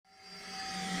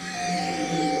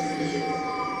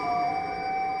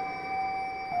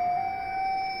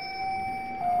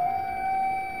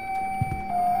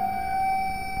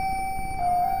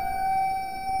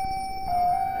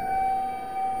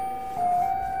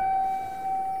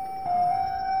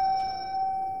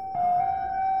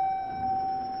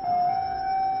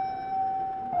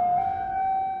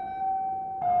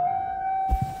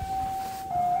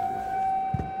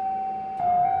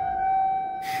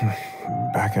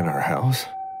back in our house?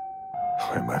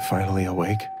 Am I finally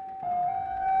awake?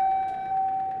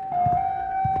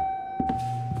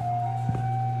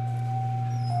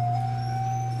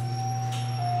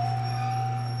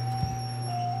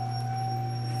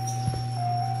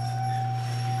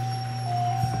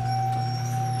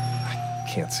 I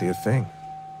can't see a thing.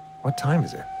 What time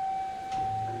is it?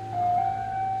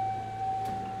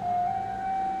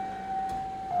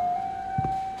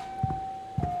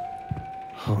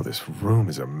 Oh, this room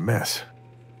is a mess.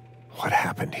 What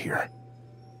happened here?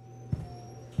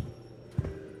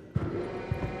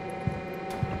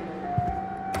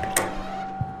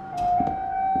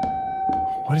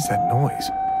 What is that noise?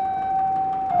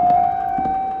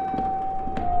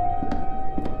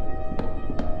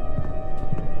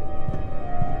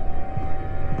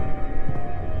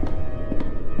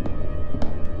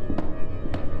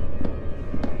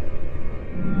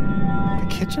 The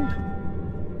kitchen?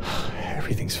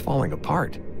 Everything's falling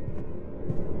apart.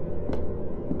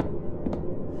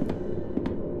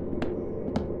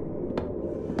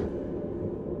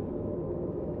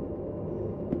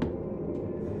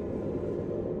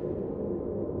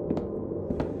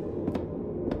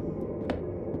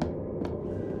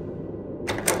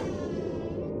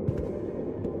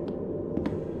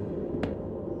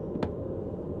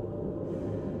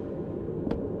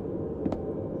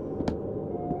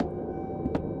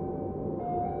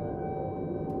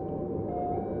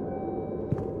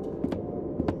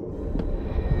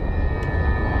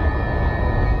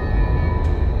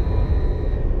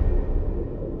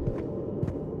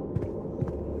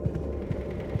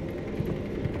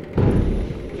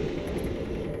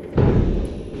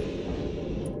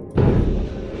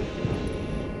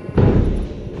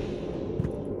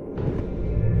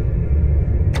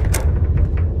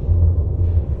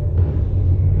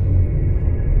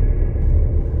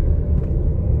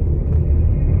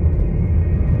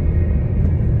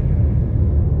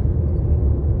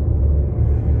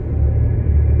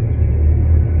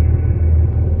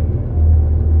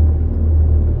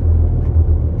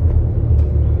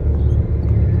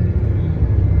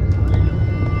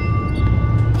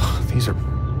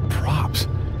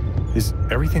 Is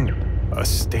everything a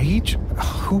stage?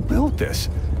 Who built this?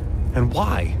 And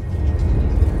why?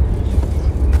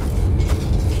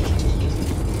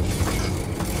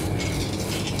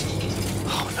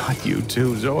 Oh, not you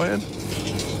too, Zoan.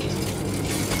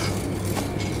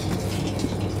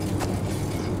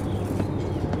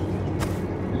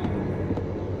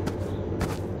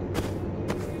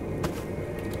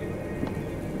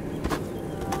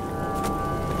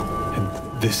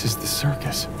 And this is the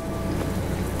circus.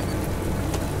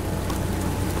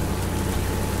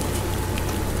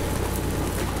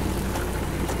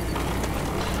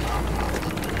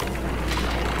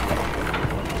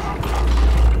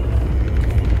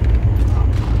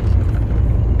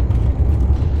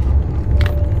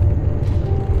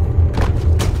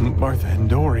 Martha and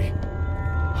Dory.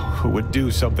 Who would do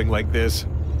something like this?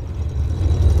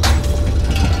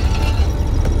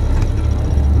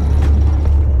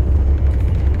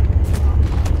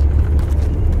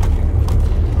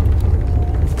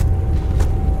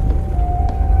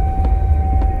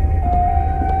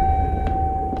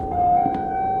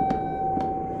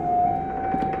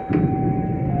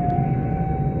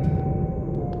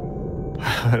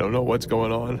 I don't know what's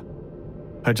going on.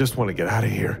 I just want to get out of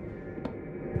here.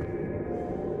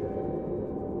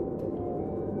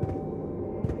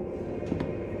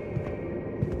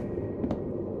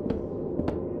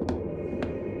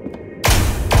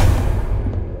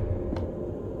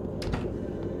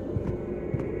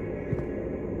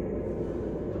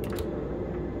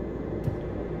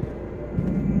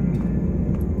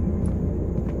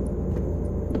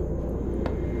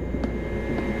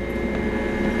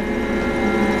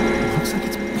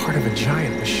 Part of a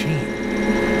giant machine.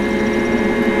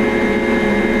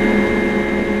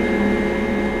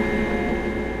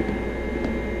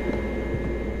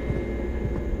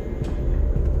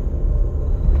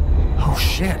 Oh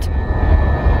shit.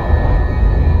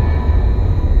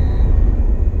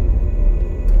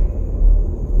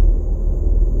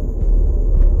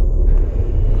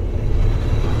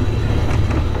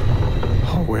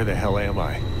 Oh, where the hell am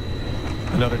I?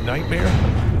 Another nightmare?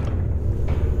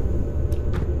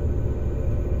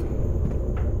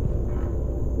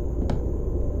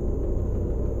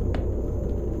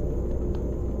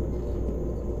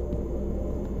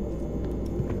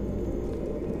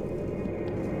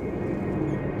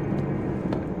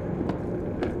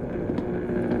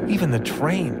 Even the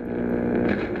train.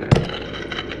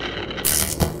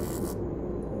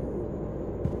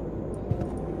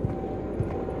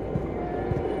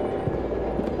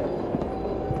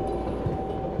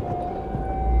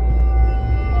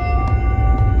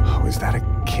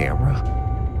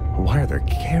 Why are there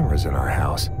cameras in our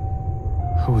house?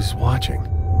 Who's watching?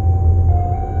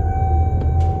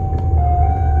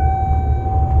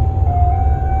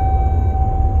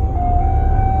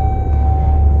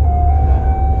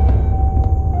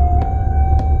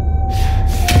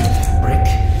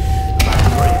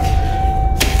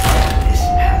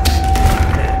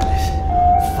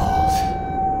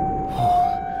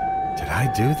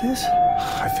 Do this?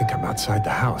 I think I'm outside the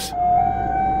house.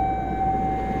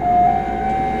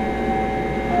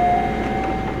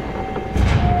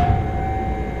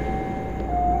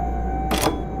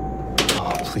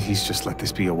 Oh, please just let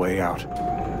this be a way out.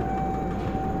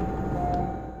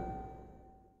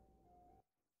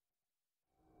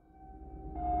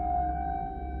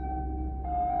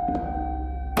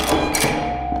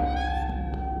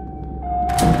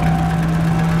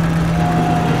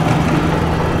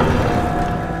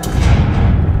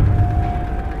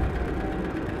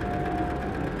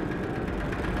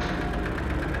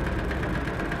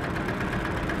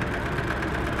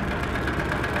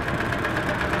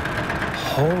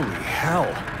 Holy hell!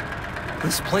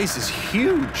 This place is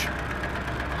huge!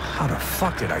 How the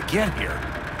fuck did I get here?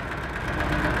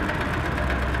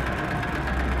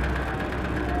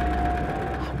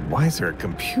 Why is there a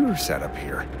computer set up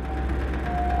here?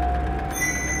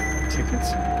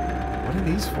 Tickets? What are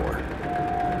these for?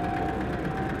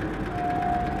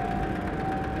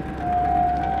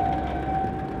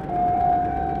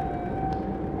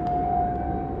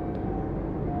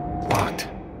 Locked.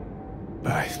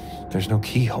 But there's no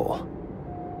keyhole.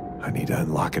 I need to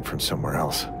unlock it from somewhere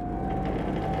else.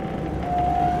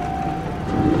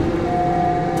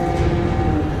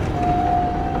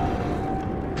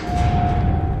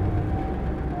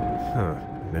 Huh,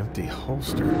 an empty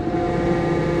holster.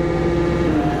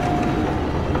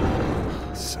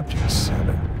 Subject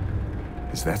 7.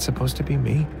 Is that supposed to be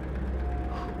me?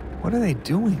 What are they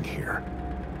doing here?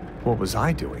 What was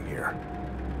I doing here?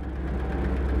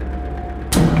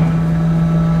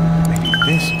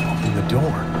 This opened the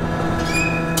door.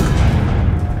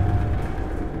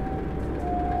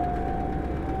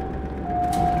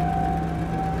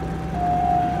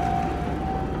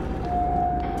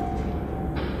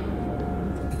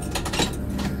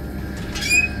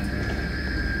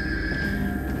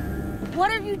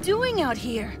 What are you doing out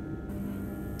here?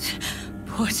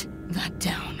 Put that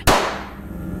down.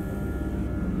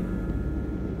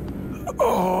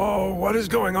 Oh, what is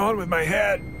going on with my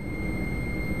head?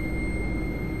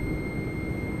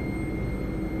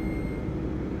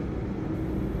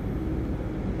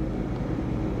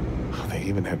 They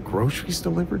even had groceries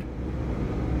delivered?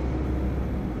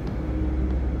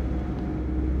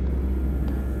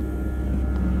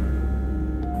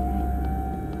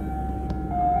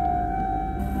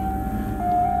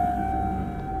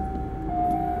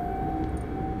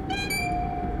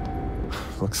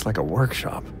 Looks like a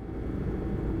workshop.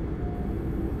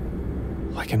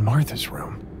 Like in Martha's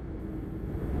room.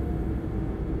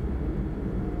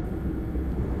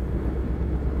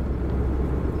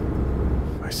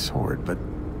 Sword, but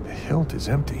the hilt is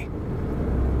empty.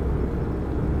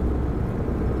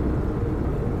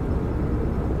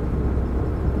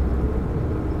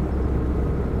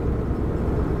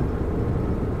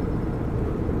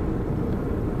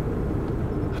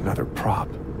 Another prop.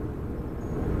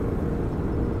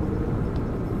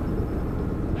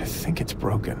 I think it's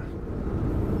broken.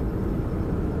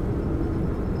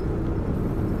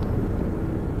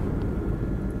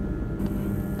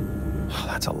 Oh,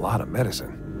 that's a lot of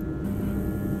medicine.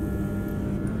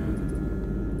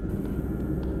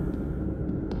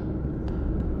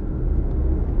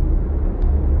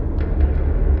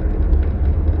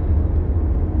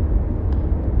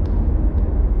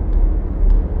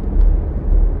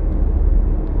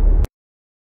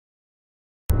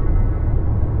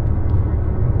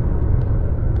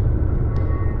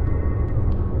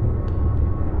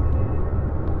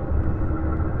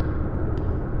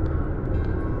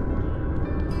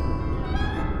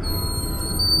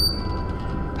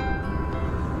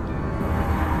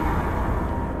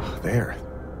 There.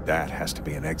 That has to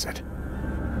be an exit.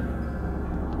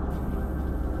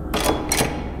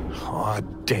 Aw,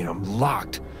 damn,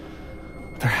 locked.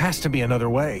 There has to be another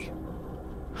way.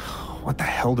 What the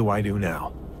hell do I do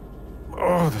now?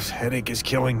 Oh, this headache is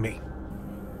killing me.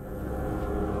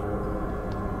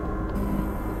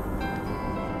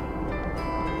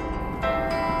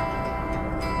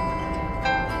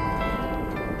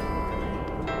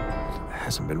 It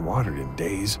hasn't been watered in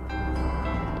days.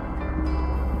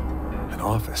 An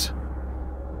office.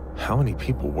 How many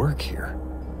people work here?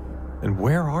 And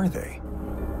where are they?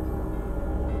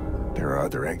 There are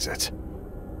other exits.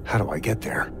 How do I get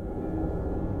there?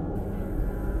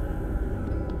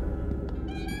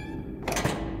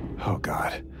 Oh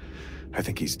God, I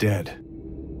think he's dead.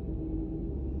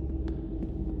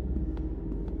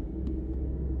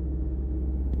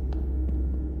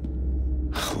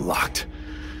 Locked.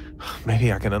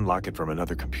 Maybe I can unlock it from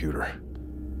another computer.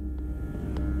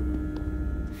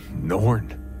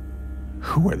 Norn?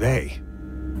 Who are they?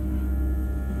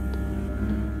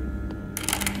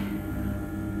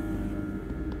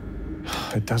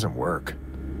 It doesn't work.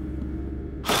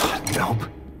 Nope.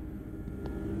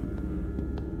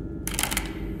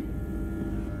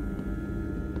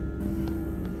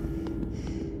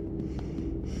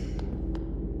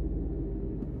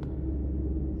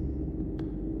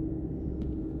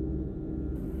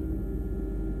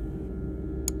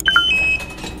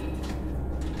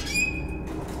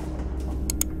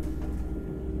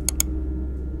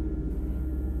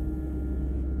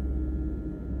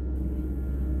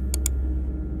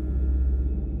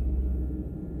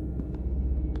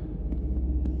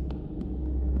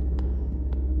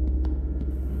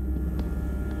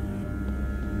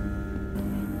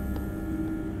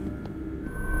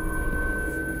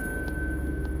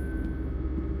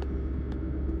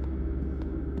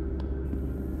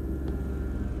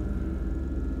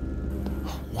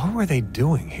 What were they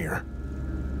doing here?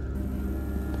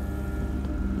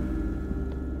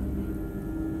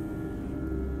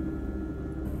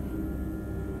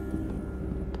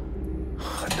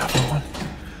 Another one?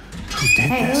 Who did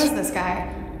Hey, this? who is this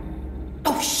guy?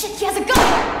 Oh shit, he has a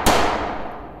gun!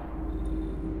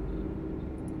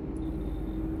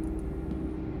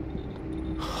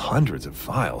 Hundreds of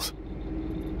files.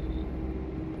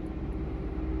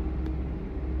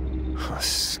 A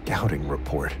scouting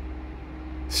report.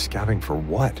 Scouting for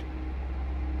what?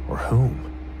 Or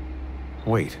whom?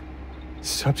 Wait,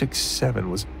 Subject 7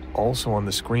 was also on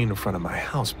the screen in front of my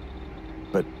house,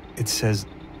 but it says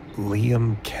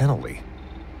Liam Kennelly.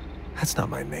 That's not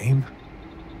my name.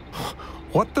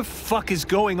 What the fuck is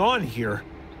going on here?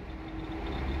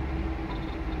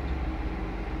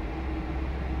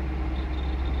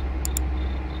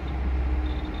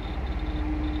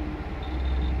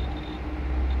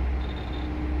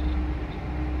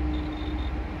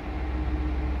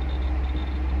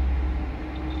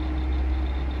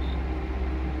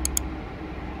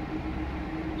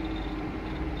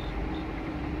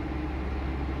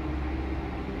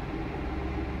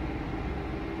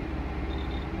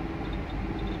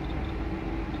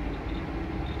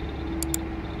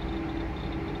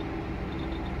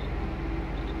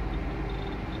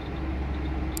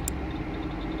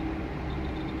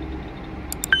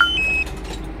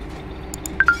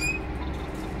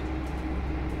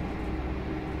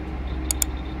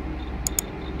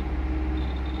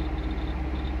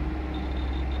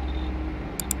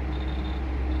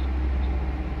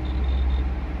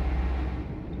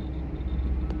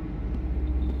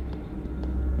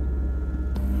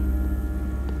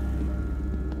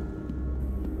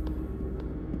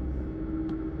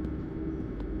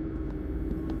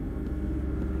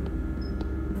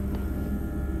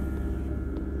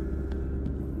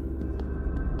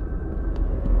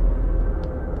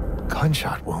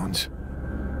 Gunshot wounds.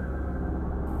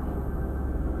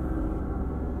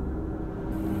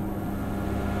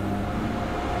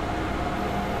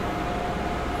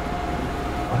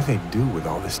 What do they do with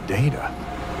all this data?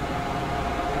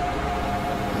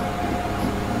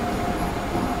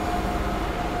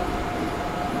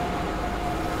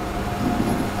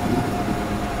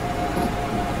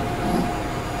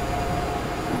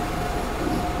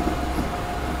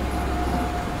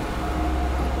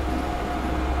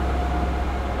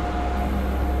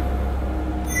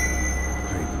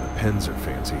 Pens are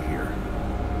fancy here.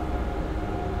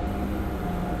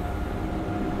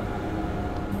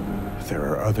 There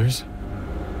are others.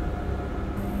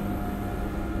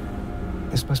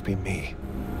 This must be me.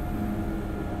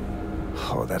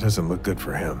 Oh, that doesn't look good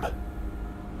for him.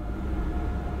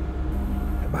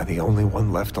 Am I the only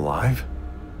one left alive?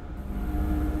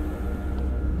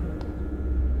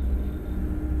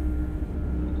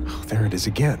 Oh, there it is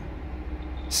again.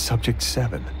 Subject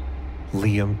 7,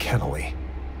 Liam Kennelly.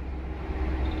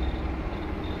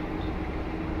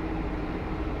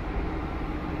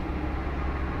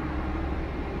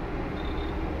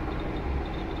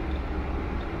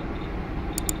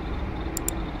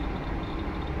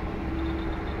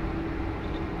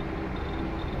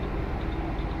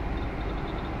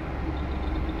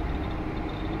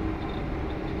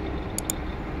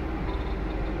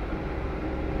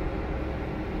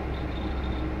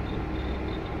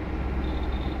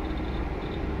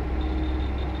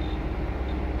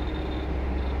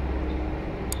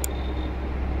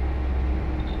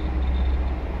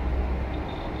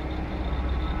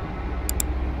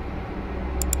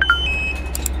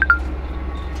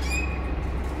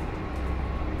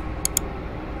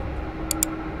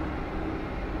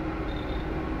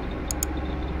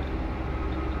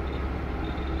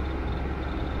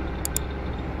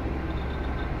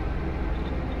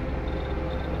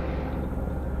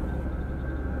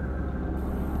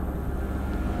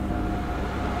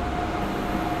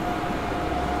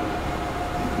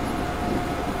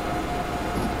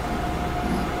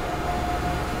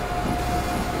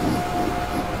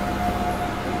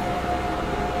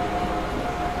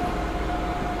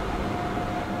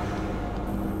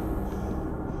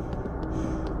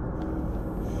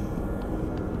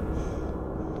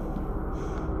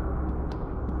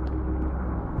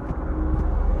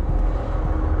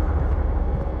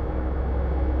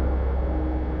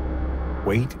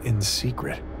 wait in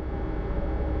secret.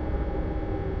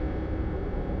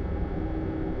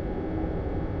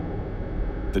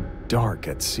 The dark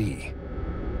at sea.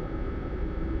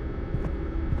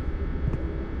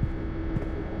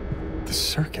 The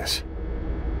circus.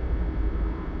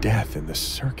 Death in the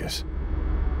circus.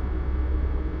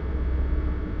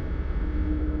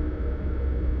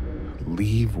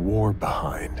 Leave war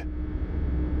behind.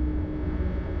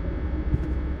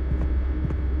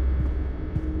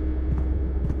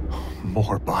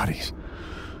 More bodies.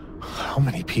 How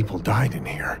many people died in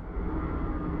here?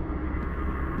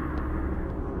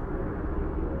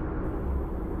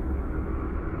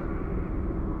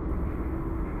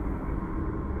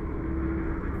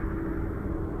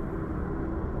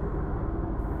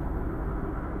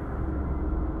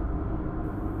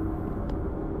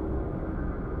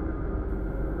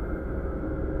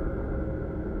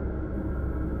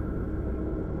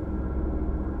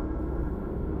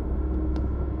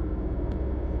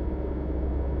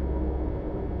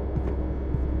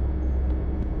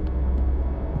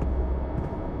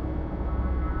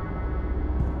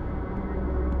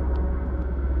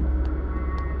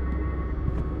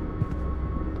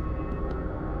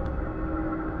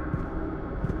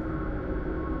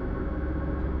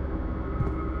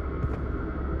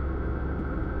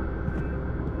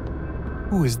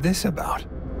 Who is this about?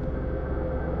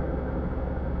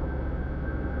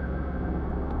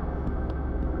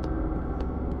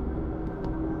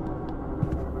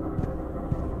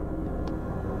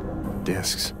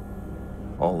 Discs,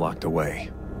 all locked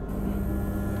away.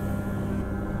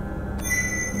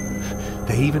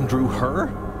 They even drew her?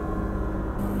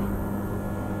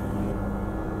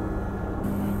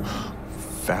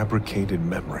 Fabricated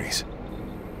memories.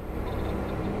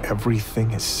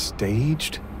 Everything is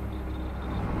staged?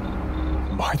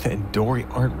 Martha and Dory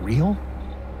aren't real?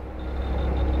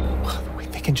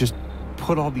 Wait, they can just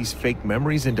put all these fake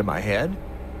memories into my head?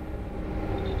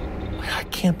 I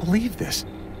can't believe this.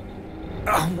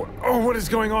 Oh, what is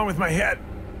going on with my head?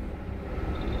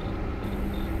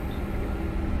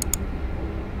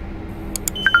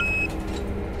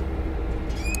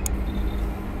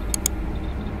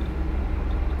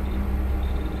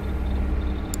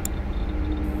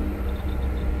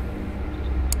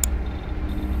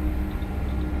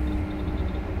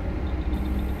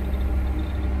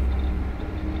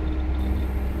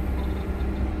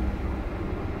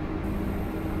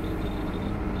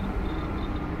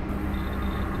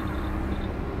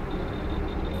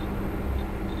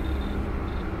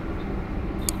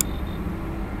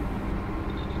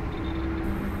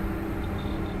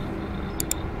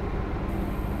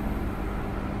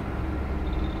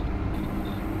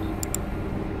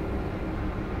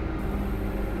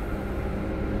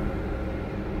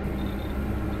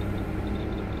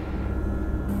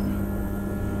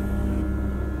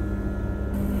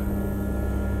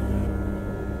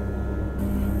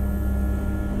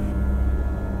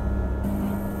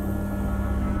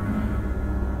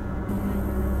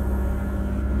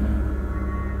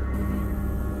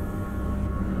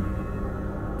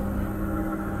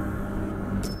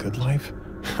 Good life?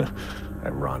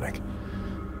 Ironic.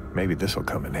 Maybe this'll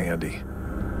come in handy.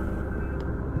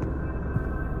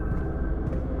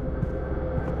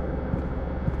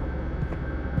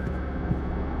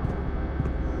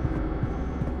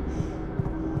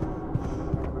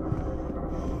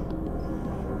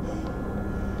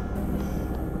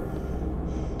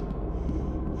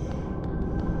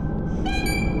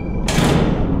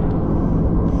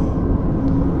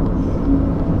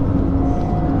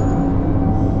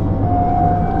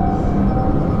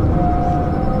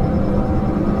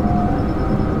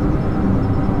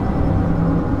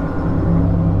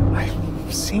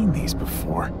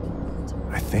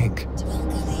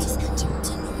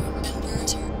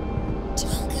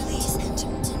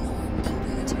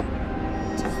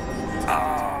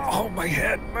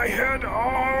 My head,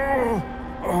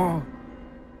 oh.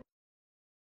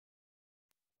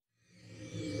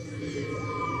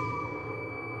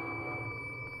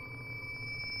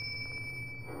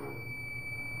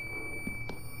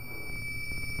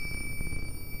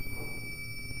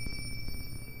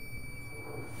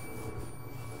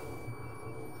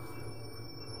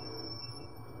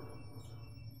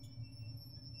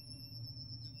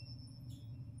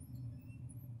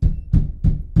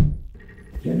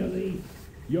 Kennedy,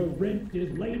 your rent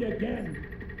is late again.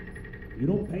 You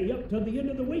don't pay up till the end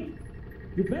of the week.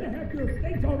 You better have your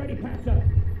things already packed up.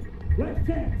 Last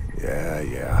chance.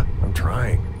 Yeah, I'm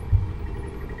trying.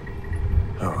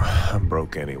 Oh, I'm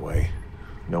broke anyway.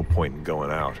 No point in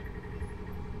going out.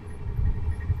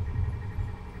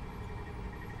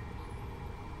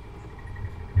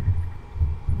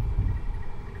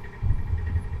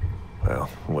 Well,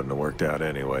 wouldn't have worked out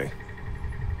anyway.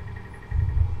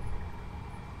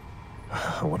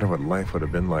 I wonder what life would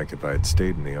have been like if I had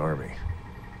stayed in the army.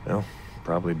 Well,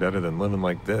 probably better than living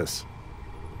like this.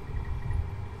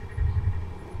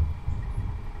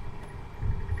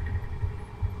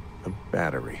 The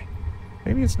battery.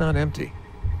 Maybe it's not empty.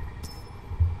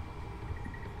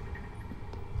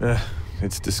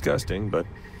 It's disgusting, but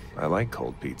I like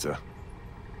cold pizza.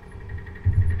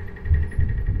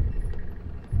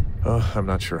 Oh, I'm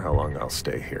not sure how long I'll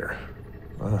stay here.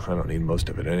 Well, I don't need most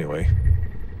of it anyway.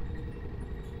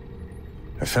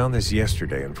 I found this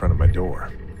yesterday in front of my door.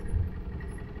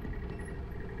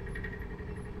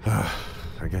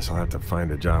 I guess I'll have to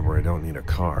find a job where I don't need a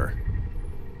car.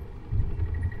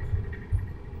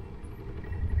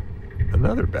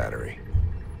 Another battery.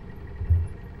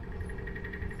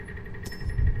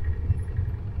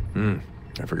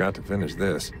 I forgot to finish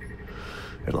this.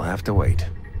 It'll have to wait.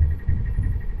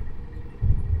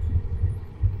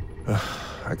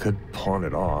 I could pawn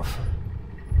it off,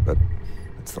 but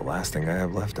it's the last thing I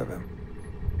have left of him.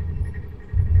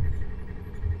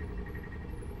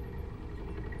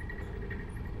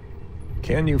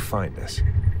 Can you find us?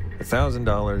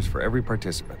 $1,000 for every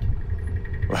participant.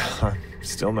 Well, I'm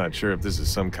still not sure if this is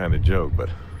some kind of joke, but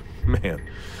man,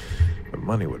 the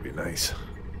money would be nice.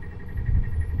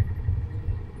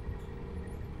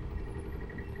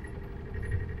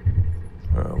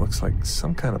 Looks like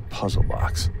some kind of puzzle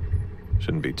box.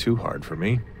 Shouldn't be too hard for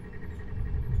me.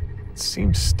 It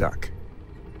seems stuck.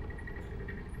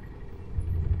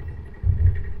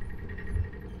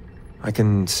 I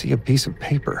can see a piece of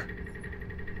paper.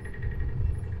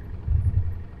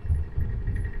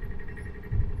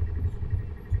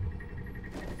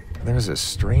 There's a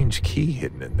strange key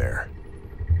hidden in there.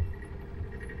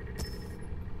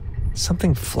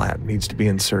 Something flat needs to be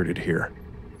inserted here.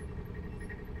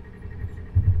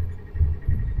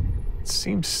 It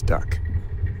seems stuck.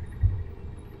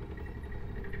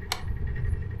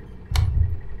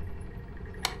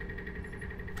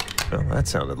 Well, that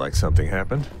sounded like something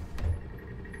happened.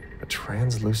 A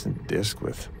translucent disc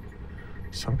with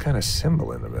some kind of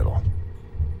symbol in the middle.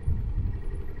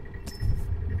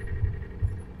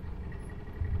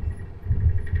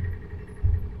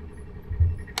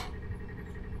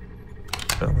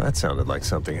 Well, that sounded like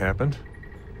something happened.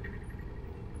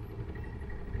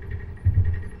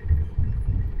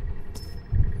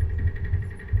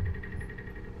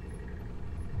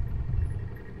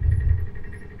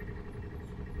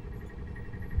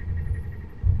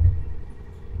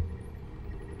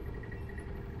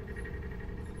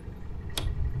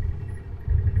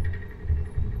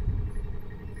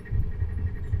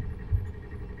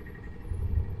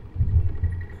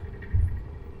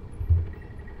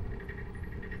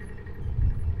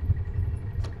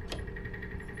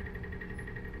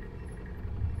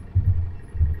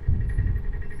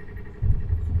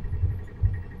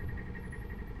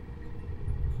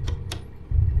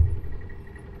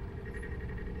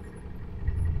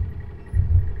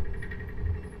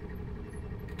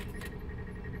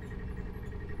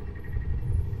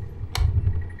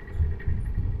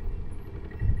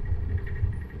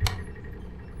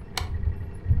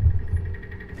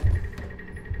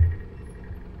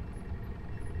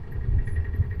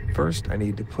 First, I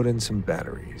need to put in some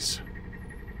batteries.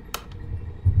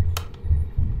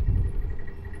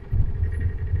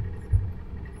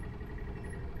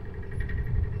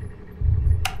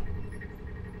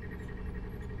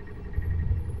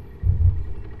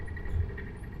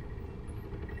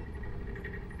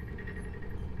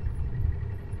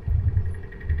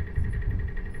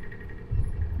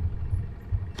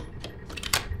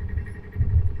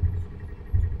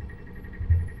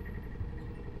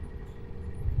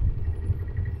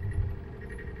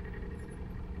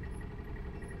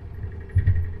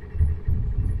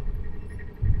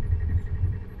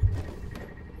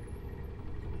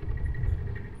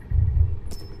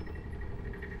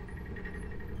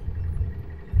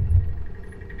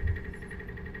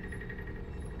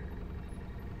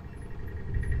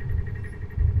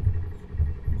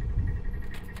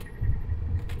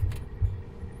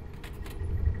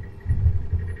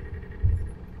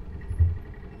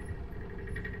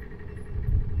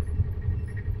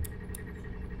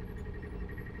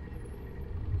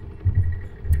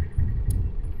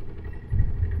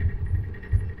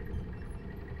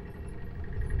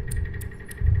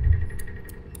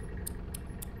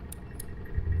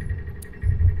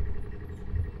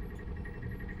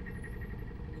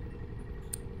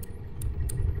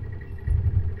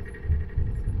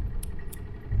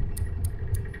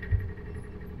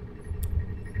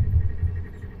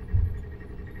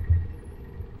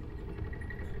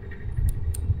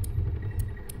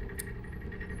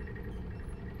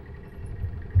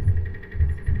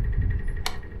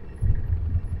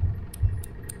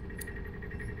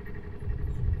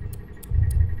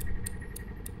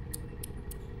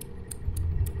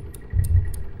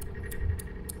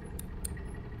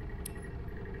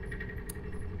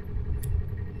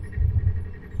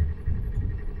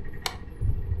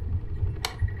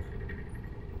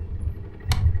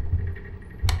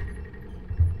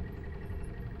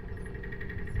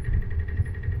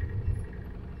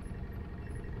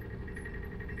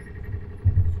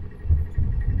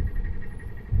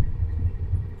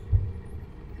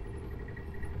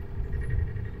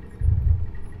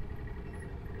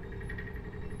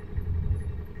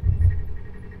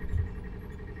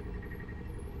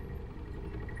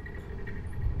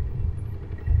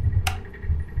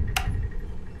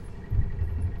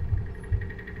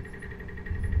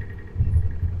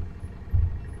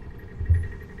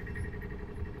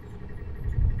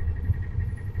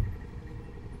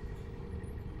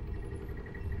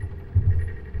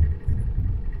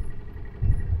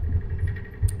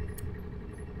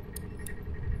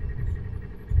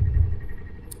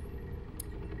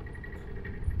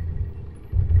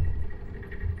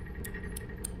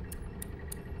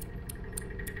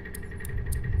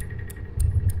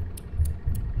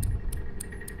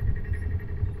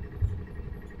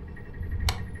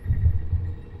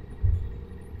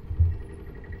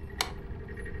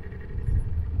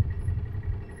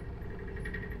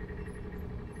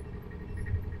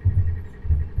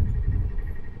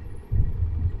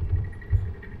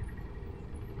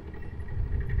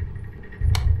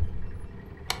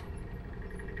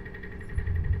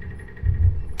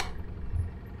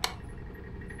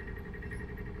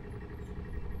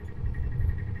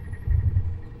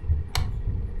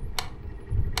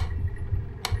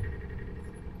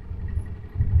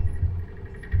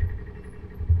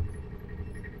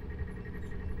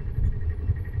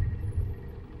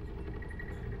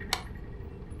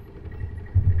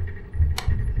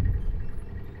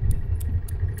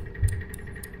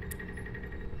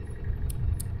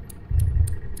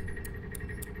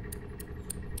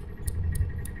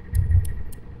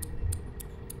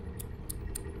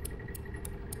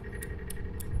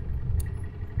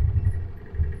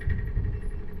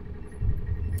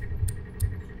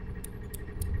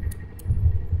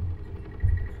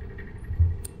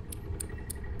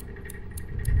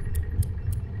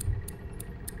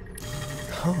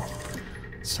 Oh,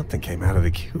 something came out of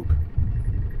the cube.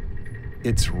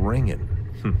 It's ringing.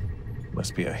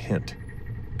 Must be a hint.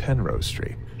 Penrose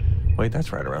Street. Wait,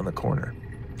 that's right around the corner.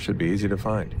 Should be easy to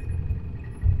find.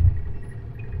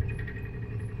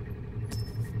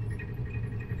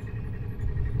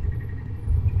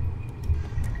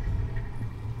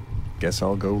 Guess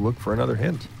I'll go look for another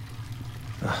hint.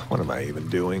 What am I even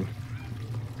doing?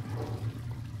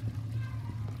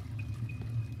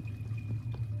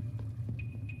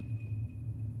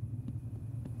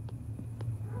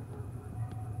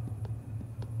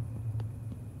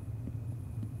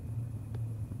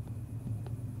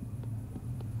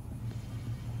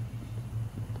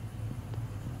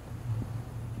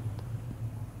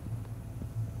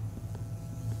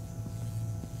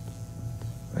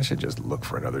 I should just look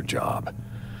for another job.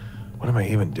 What am I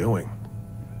even doing?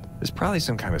 There's probably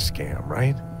some kind of scam,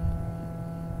 right?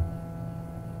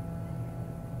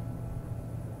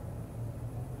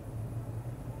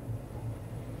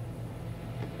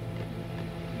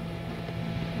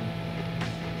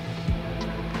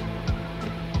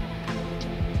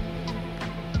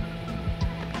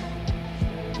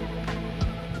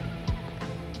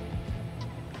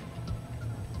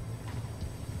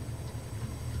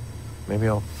 Maybe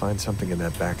I'll find something in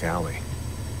that back alley.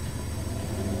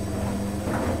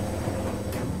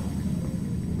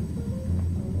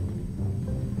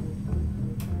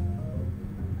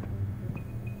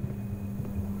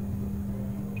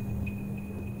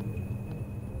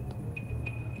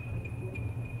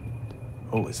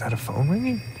 Oh, is that a phone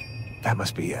ringing? That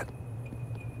must be it.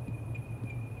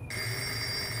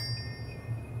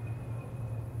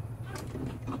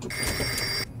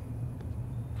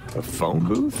 A phone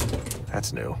booth?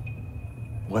 That's new.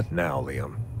 What now,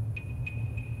 Liam?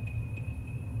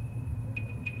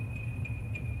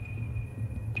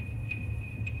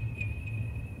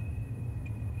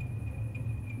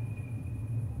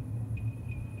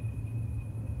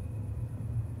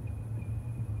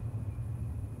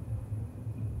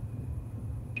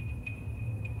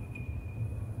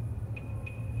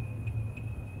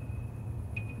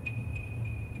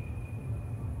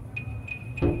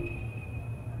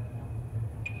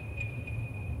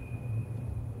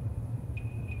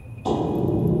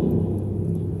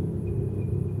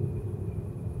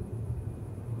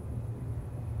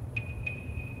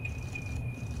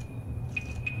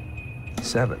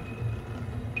 Seven.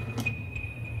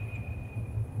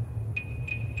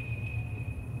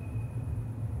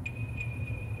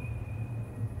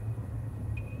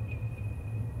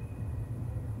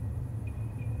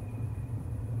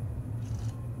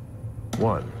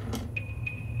 One.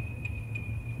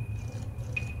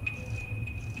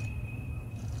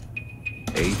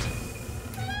 Eight.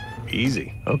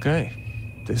 Easy. Okay.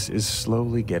 This is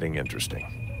slowly getting interesting.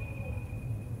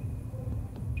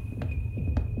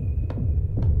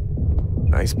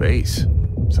 Nice bass.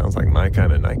 Sounds like my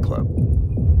kind of nightclub.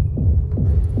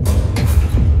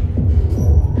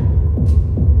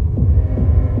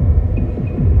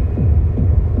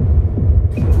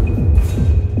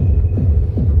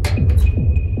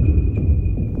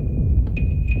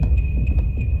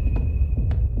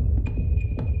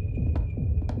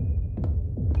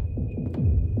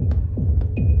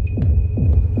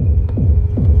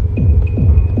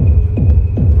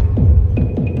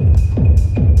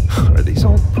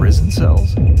 Prison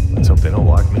cells? Let's hope they don't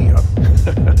lock me up. This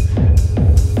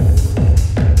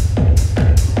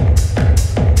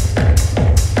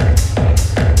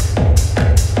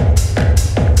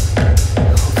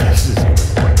is even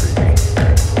more creepy.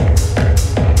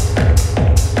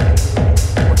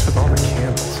 What's with all the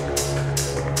candles?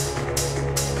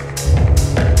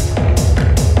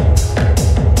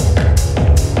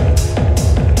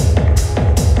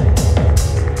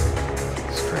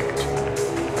 Strange.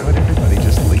 Why would everybody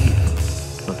just leave?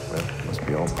 Well, must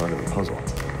be all part of the puzzle.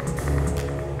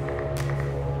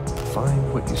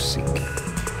 Find what you seek.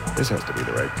 This has to be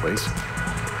the right place.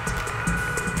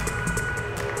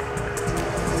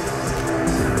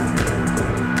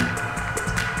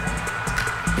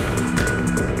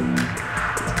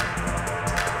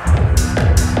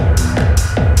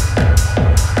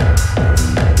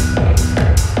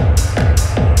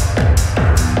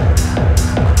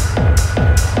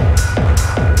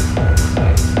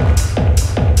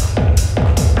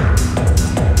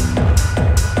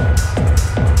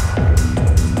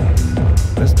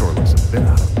 This door looks a bit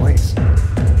out of place.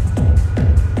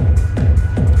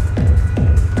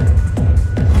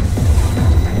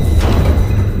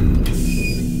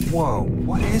 Whoa,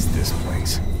 what is this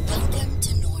place? Welcome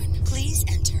to Norn. Please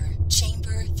enter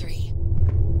Chamber 3.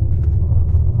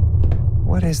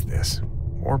 What is this?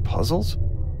 More puzzles?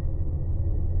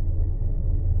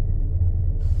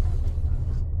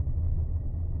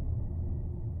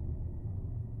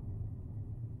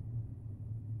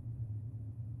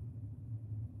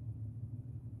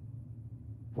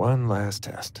 One last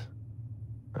test.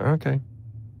 Okay.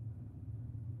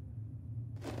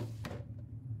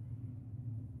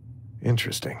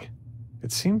 Interesting.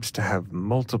 It seems to have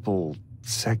multiple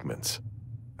segments.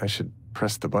 I should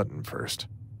press the button first.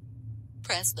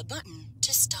 Press the button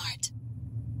to start.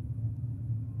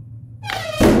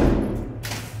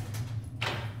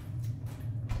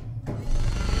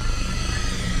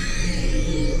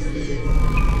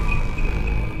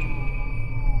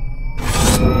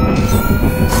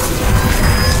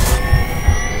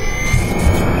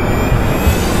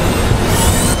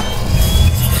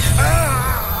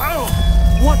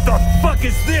 What the fuck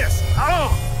is this?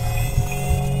 Oh!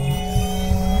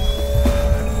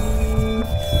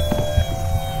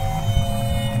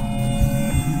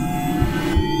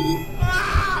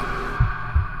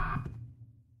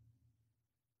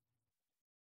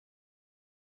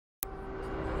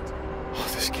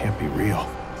 Oh, this can't be real.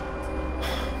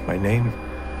 My name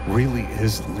really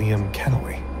is Liam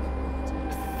Kennelly.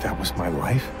 That was my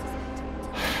life?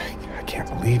 I can't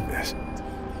believe this.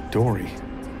 Dory,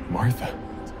 Martha,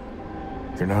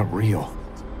 you're not real.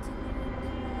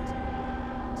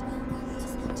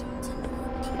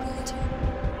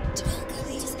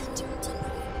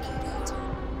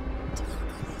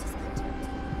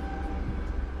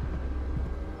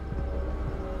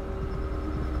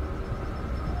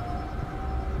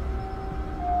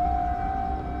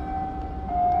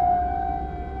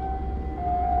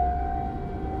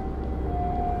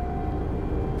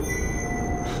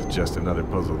 Just another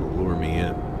puzzle to lure me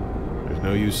in. There's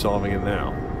no use solving it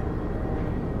now.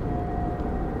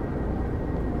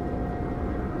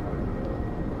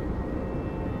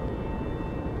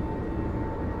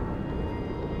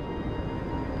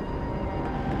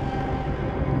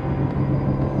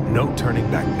 No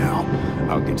turning back now.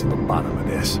 I'll get to the bottom of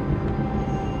this.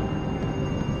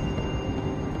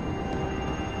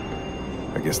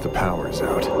 I guess the power's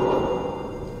out.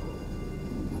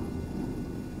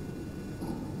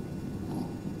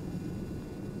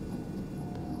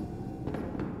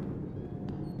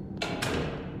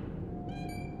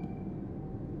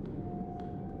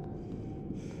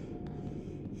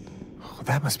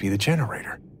 That must be the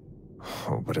generator.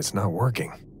 Oh, but it's not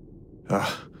working.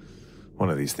 Ugh, one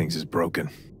of these things is broken.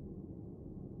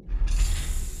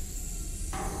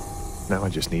 Now I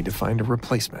just need to find a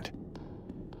replacement.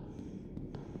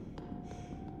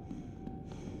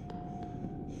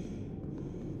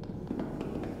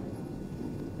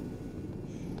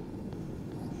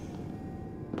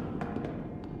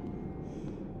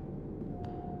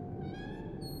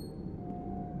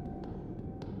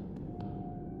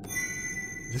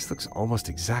 This looks almost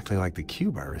exactly like the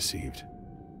cube I received.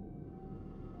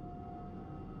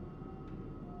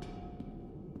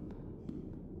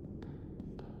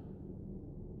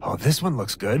 Oh, this one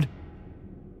looks good.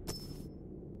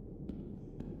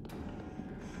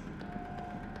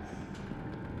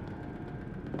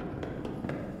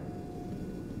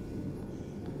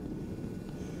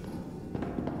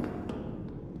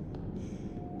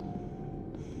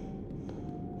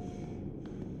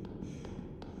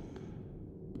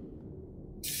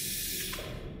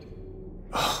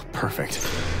 Perfect.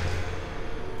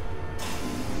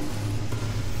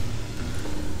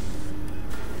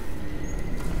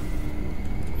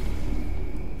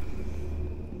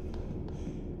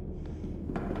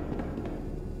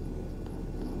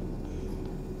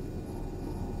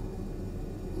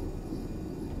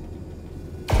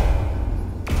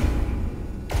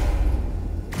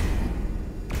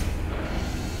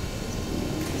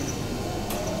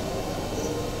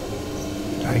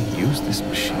 Did I use this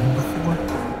machine before?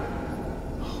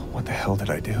 What the hell did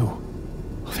I do?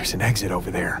 Oh, there's an exit over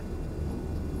there.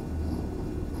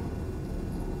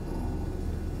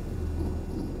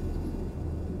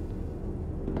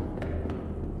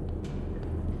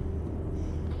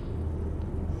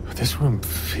 This room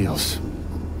feels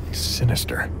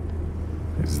sinister.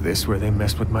 Is this where they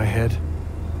messed with my head?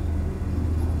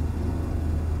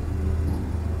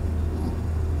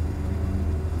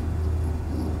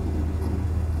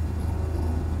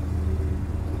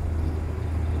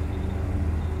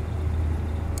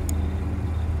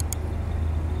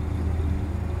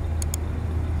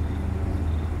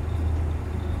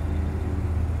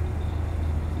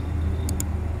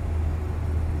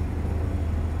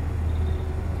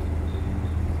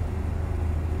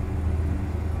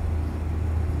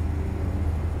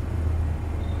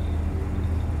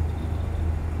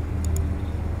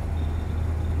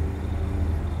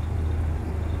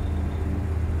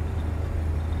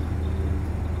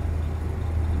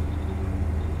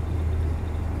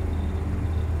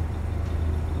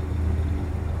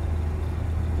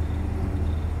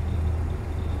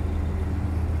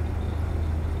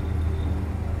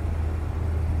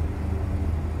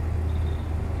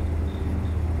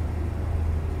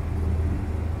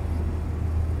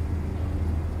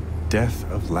 Death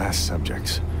of last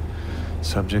subjects.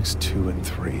 Subjects 2 and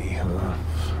 3.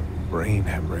 Brain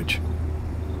hemorrhage.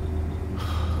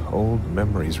 Old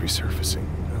memories resurfacing.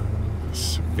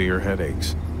 Severe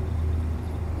headaches.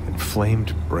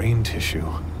 Inflamed brain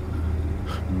tissue.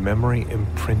 Memory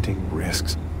imprinting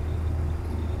risks.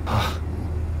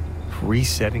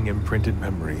 Resetting imprinted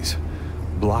memories.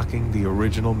 Blocking the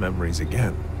original memories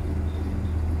again.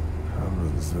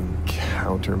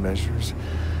 Countermeasures.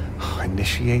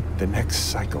 Initiate the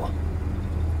next cycle.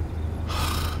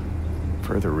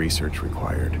 Further research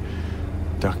required.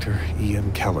 Dr.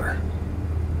 Ian Keller.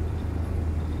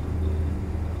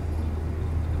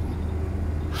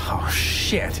 Oh,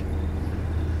 shit.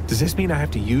 Does this mean I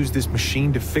have to use this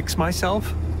machine to fix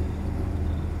myself?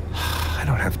 I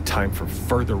don't have time for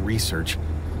further research.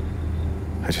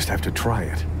 I just have to try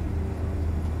it.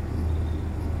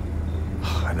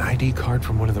 An ID card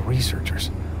from one of the researchers.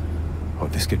 Oh,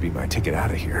 this could be my ticket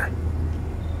out of here.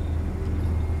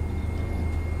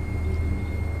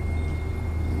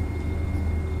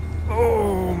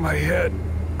 Oh, my head.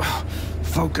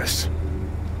 Focus.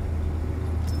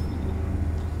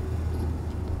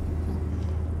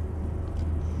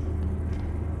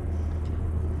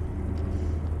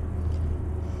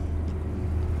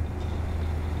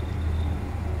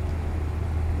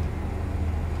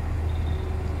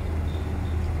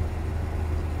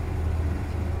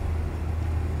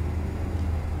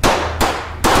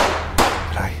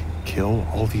 Kill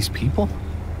all these people?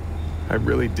 I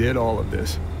really did all of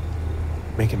this.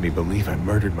 Making me believe I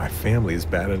murdered my family is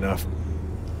bad enough.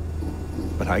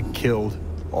 But I killed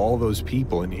all those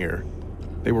people in here.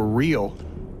 They were real.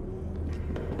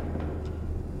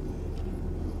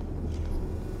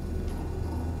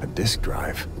 A disk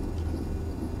drive.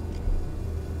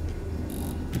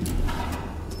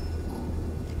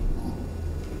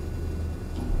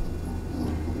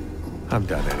 I'm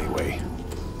done anyway.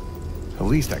 The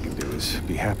least I can do is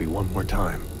be happy one more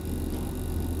time.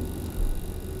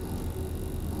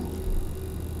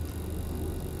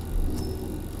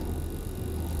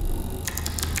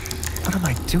 What am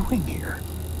I doing here?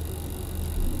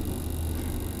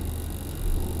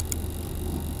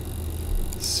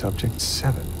 Subject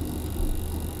 7.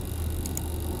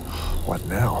 What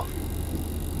now?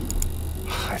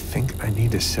 I think I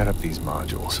need to set up these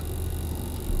modules.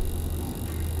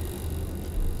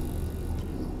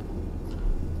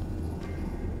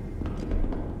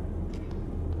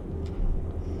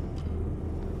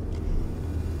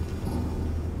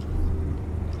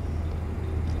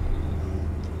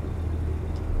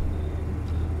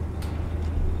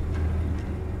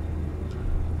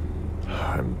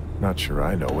 Not sure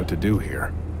I know what to do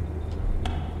here.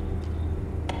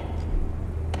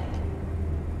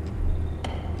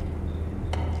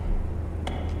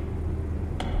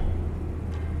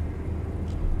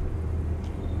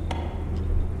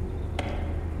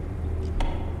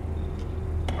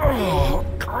 Oh,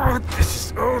 God,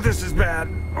 this is bad.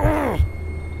 Oh.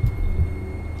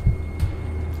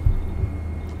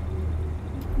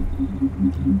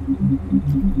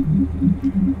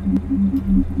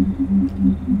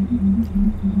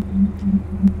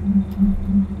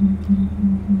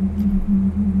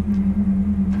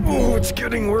 Oh, it's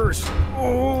getting worse.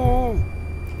 Oh.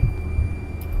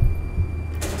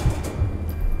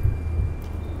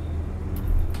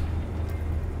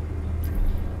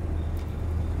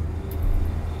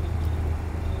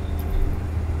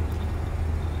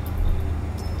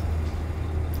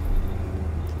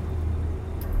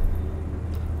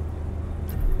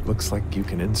 Looks like you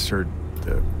can insert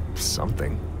the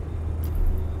something.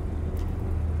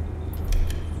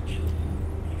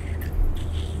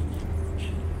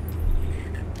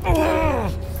 Oh,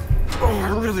 I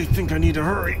really think I need to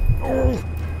hurry. Oh.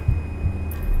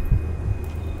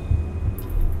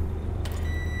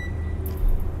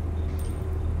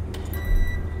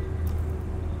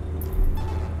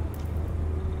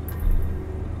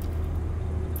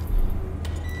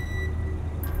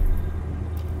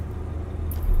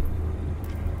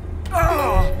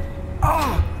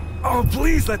 Oh,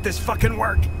 please let this fucking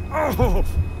work. Oh.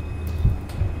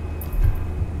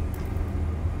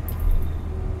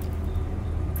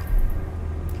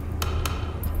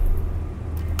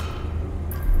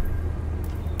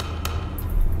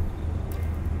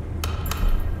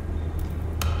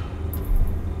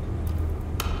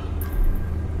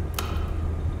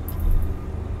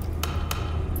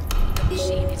 The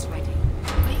machine is ready.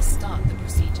 Please start the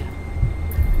procedure.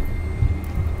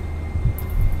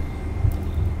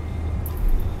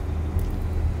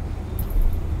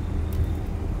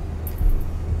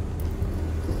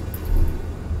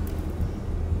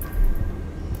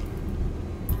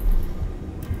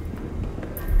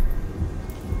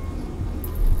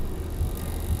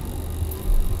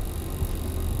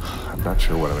 I'm not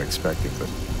sure what I'm expecting, but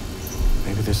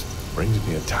maybe this brings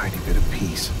me a tiny bit of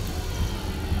peace.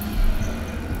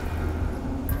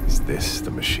 Is this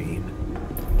the machine?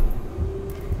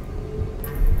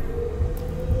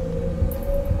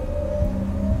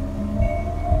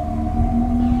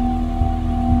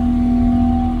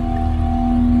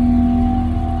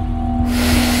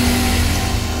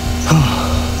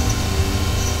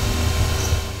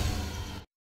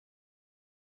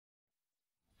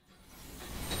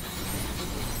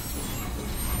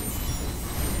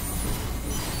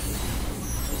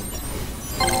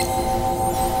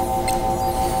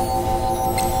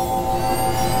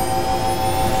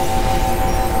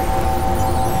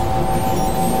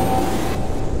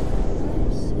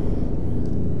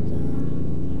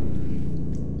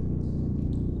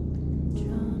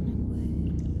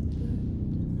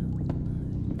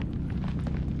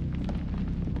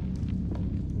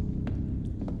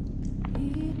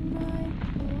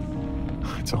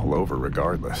 It's all over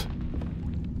regardless.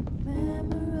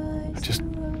 I just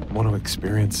want to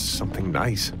experience something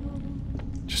nice.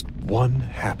 Just one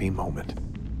happy moment.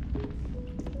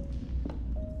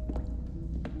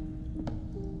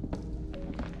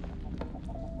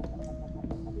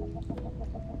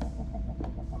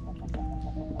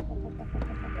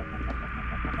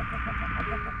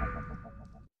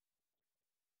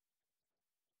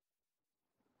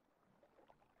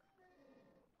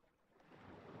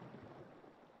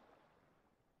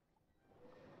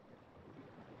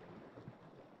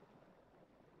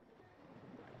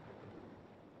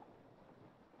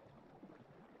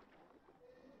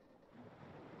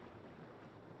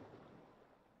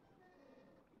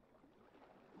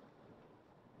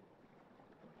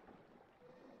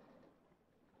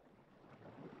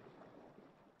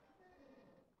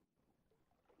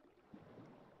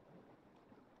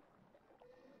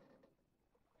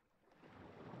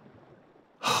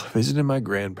 Visiting my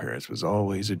grandparents was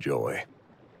always a joy.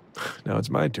 Now it's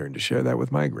my turn to share that with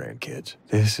my grandkids.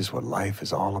 This is what life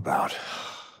is all about.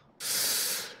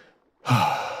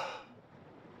 Honey,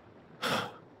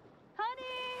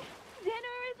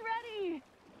 dinner is ready.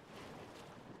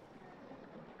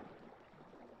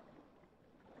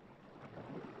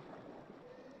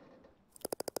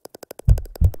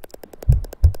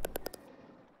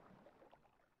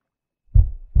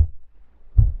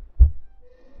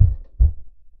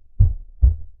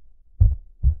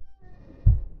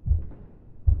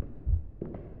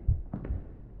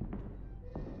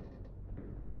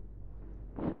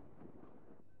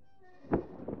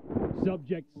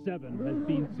 Subject 7 has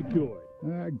been secured.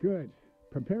 Good.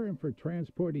 Prepare him for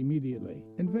transport immediately.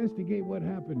 Investigate what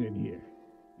happened in here.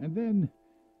 And then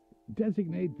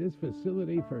designate this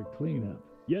facility for cleanup.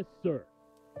 Yes, sir.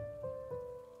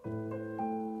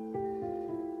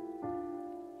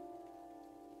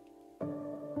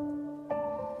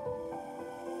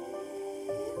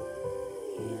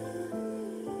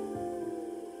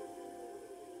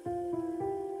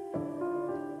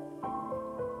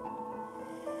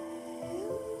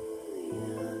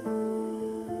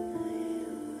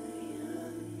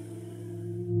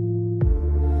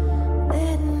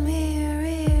 Let me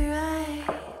rewrite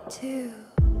to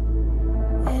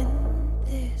end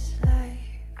this life.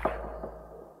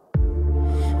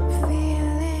 I'm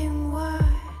feeling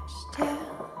watched.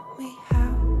 Tell me,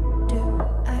 how do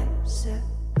I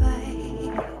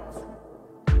survive?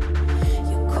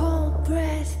 Your cold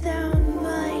breath down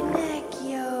my neck.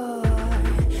 You're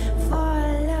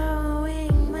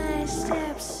following my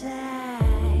steps. I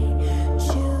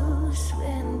choose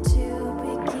when to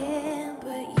begin,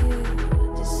 but you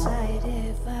decide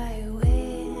if I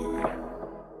win.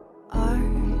 Are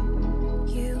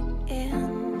you in?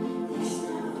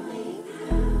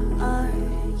 Are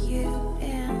you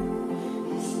in?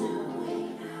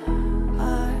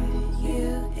 Are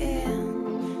you in?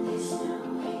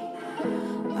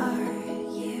 Are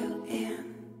you in?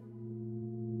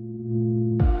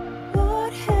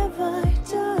 What have I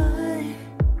done?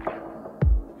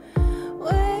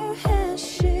 Where has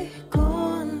she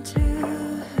gone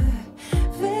to?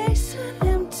 Face an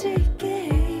empty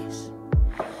gaze.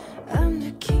 I'm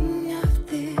the king of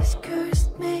this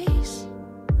cursed maze.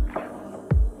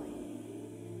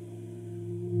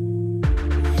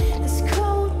 This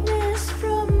coldness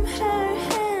from her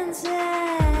hands, I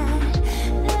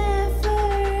never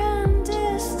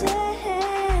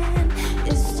understand.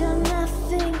 Is there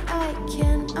nothing I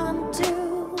can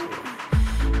undo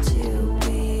to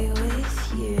be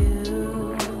with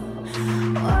you?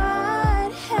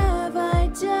 What have I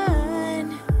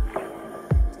done?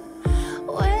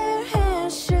 Where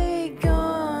has she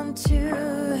gone to?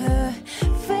 Her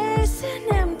face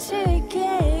an empty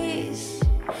gaze.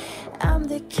 I'm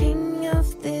the king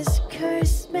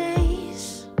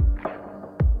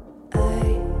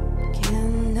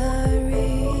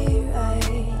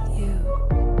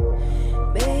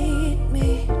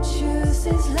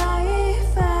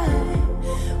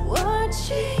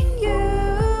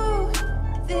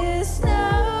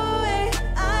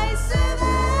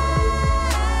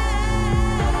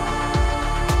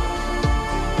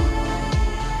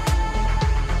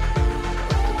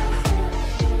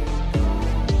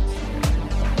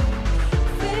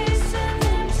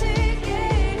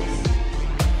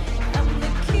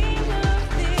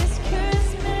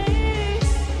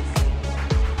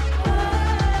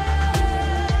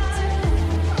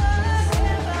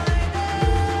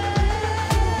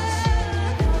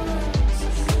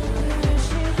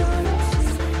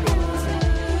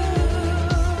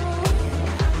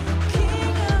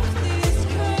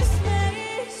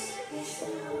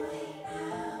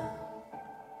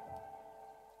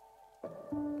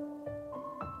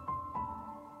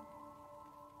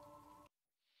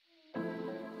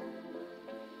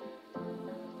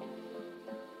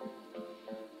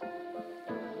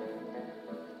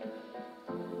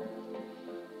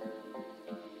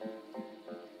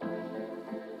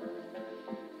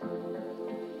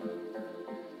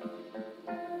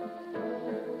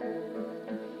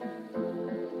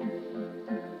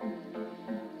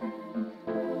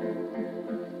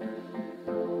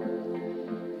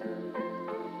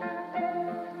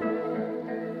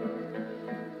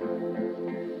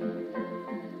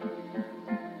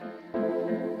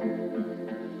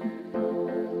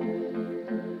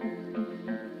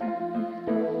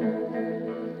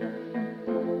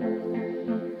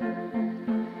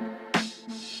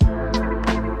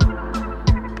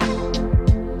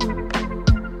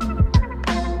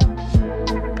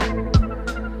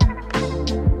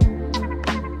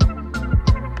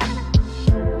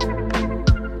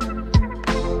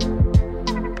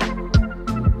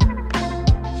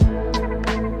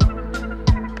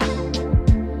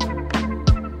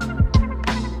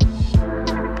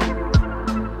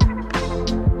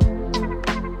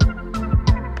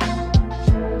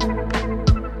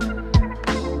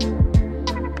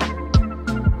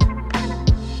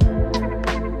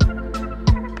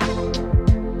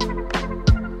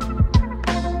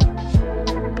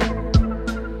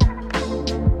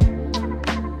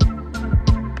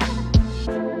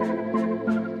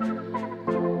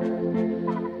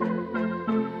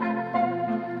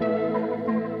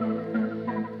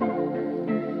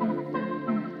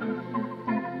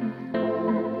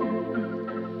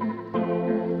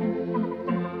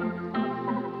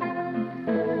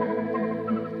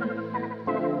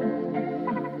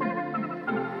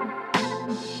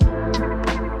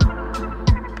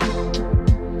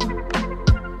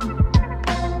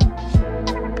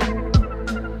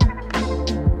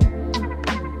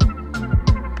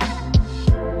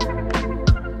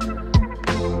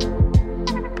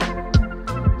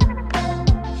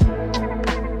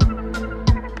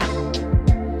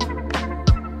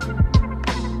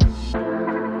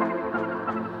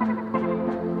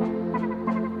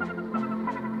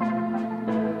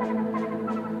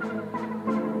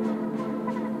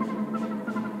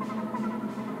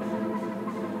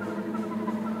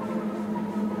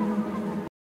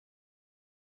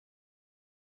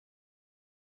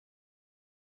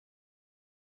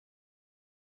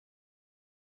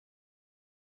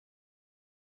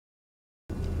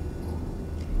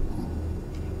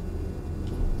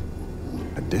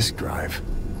A disk drive.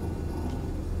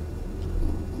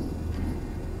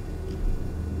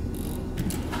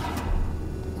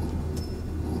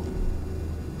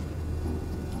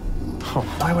 Oh,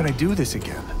 why would I do this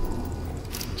again?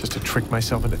 Just to trick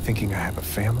myself into thinking I have a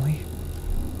family?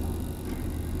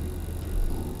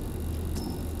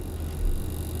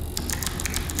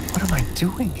 What am I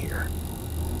doing here?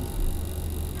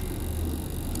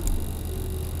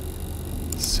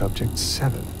 Subject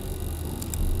 7.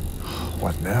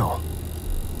 What now?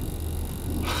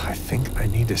 I think I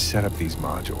need to set up these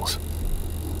modules.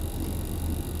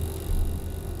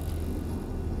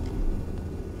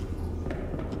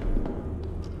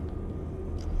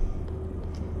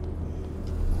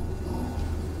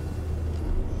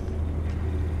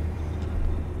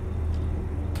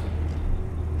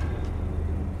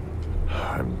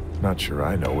 I'm not sure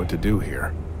I know what to do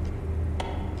here.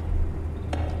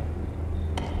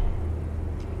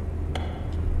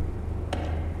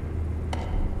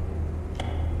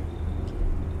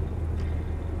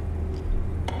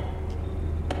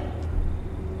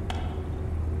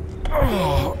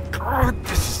 Oh, God,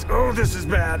 this is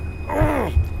bad. Oh.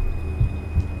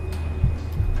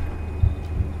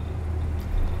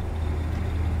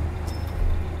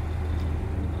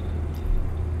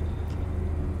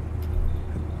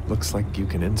 It looks like you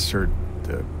can insert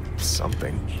the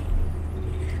something.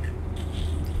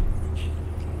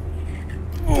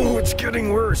 Oh, it's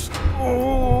getting worse.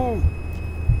 Oh.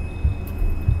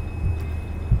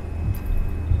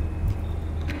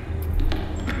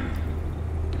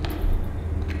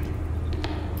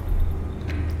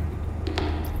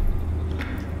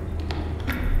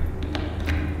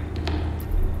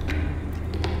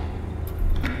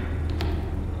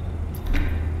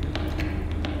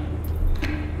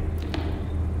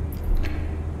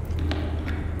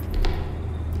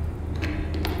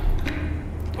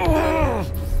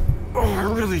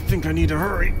 I think I need to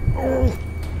hurry. Oh.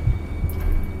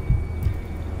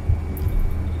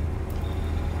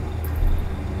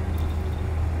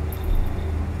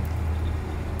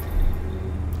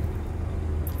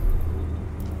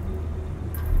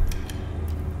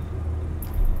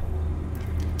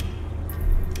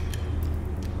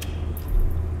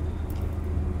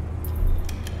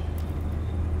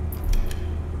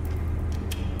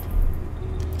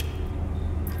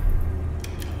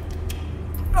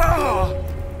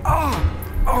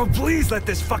 Please let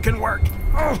this fucking work.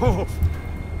 Oh!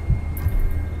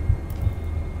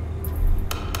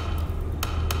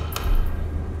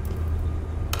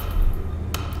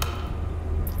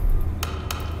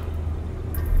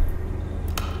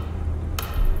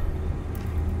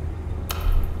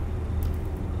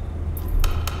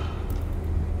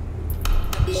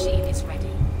 The machine is ready.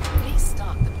 Please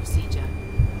start the procedure.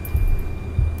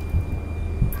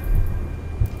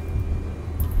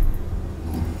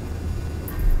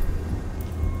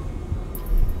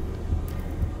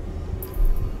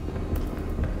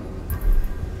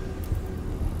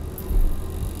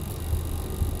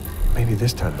 Maybe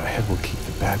this time my head will keep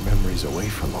the bad memories away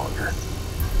for longer.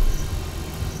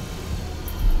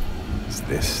 Is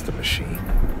this the machine?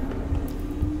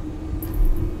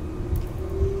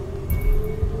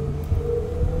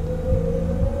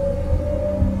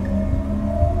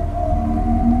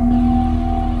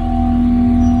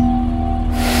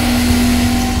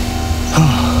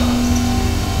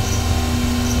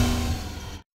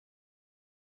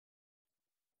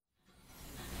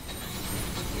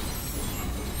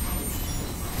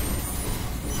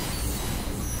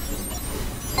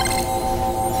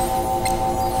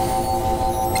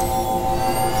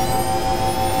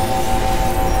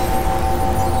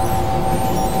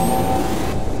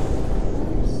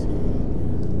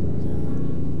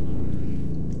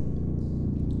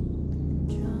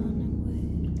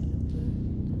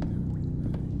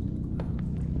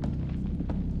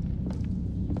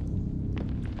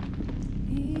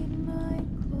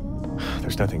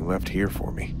 There's nothing left here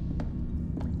for me.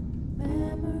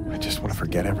 I just want to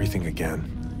forget everything again.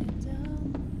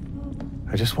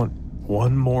 I just want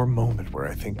one more moment where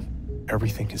I think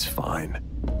everything is fine.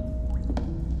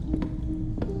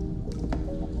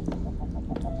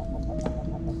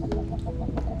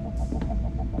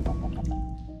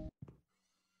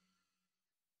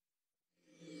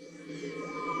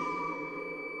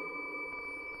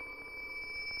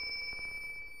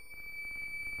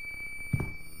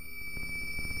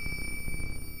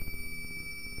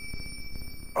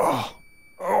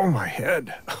 Oh, my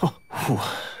head. Oh,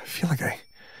 I feel like I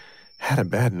had a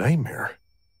bad nightmare.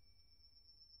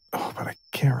 Oh, but I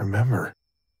can't remember.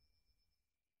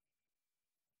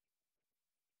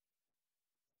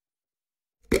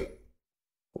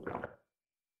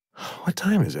 What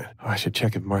time is it? Oh, I should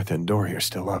check if Martha and Dory are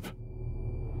still up.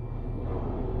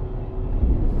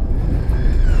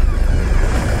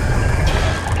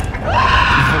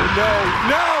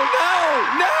 No!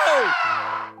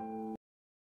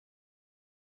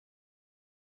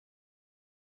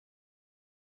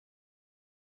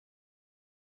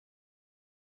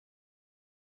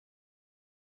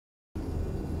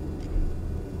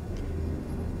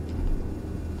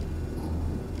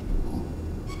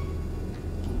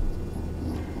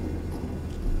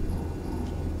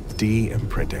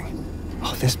 De-imprinting.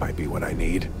 Oh, this might be what I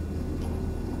need.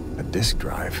 A disk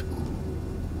drive.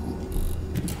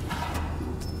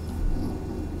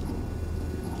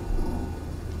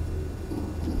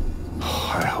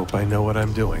 Oh, I hope I know what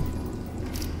I'm doing.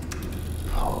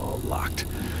 Oh, locked.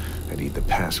 I need the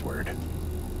password.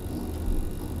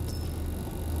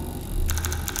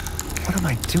 What am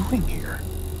I doing here?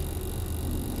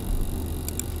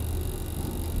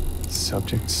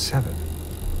 Subject 7.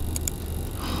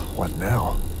 What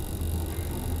now?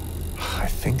 I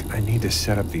think I need to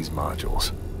set up these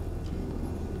modules.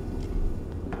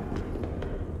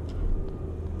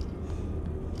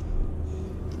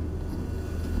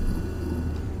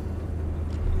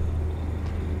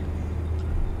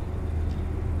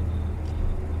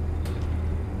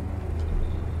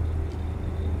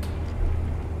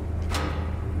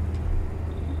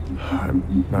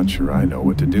 I'm not sure I know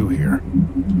what to do here.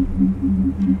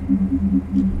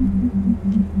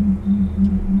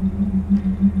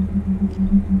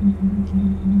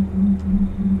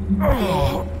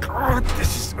 Oh, God,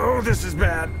 this is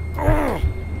bad. Oh.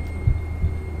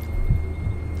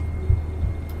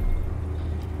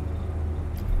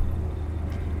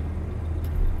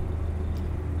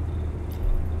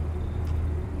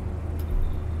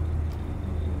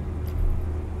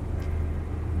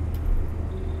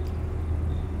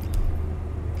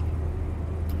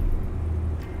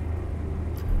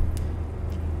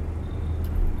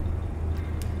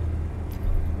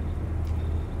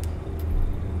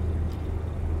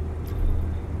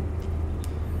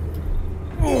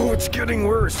 Oh, it's getting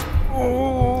worse.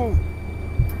 Oh.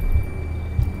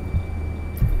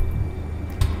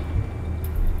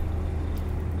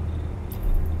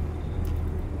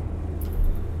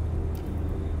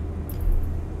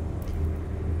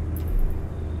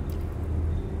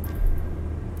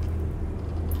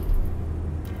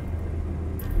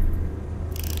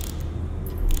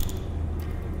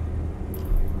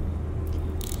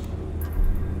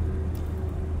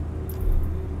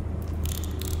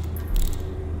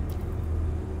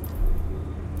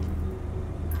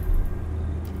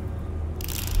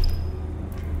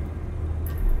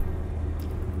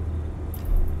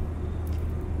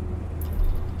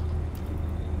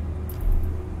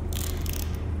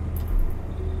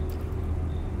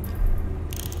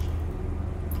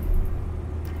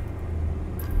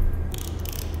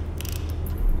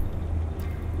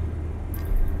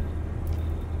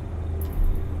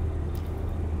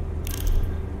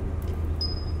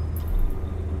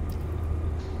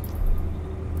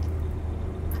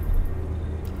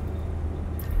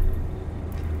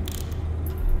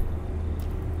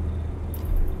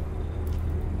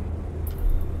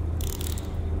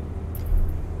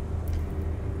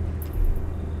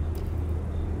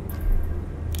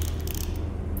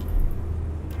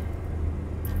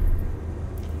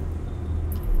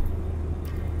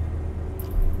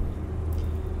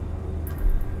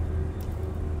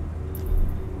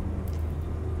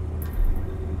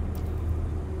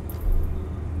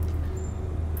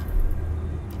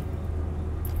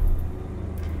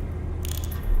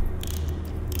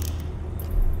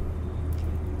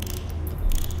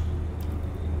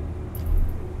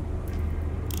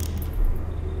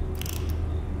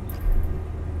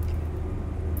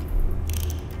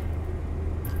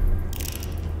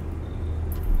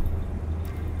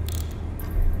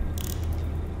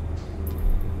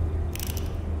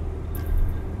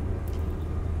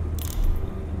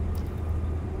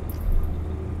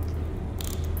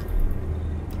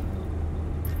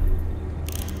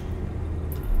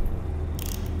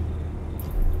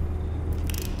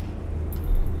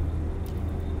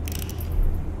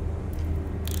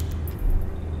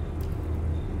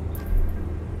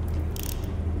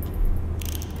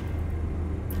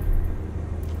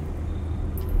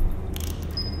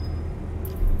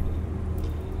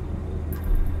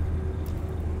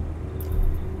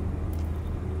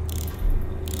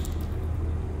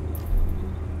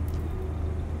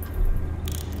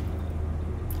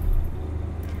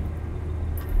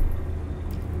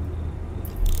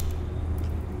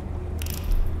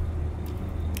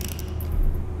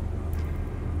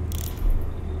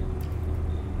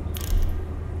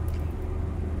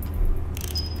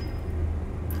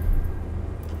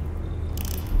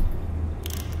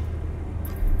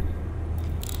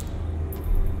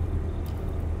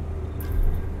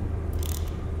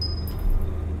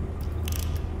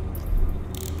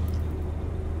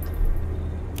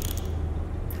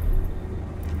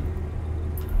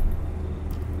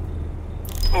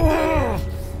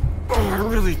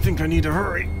 really think I need to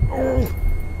hurry. Oh.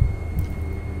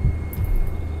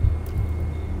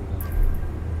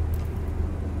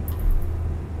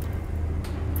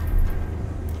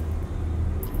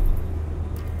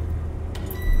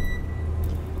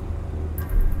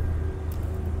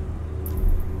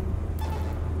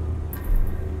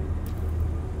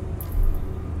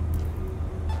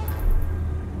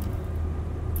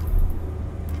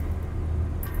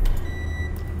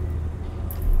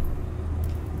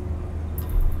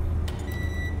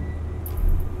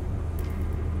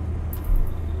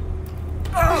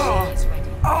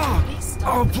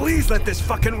 Oh, please let this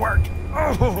fucking work!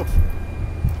 Oh!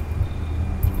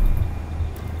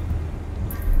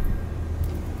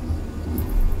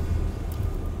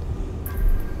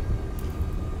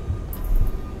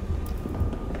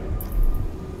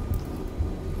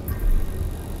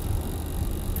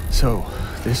 So,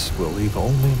 this will leave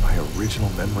only my original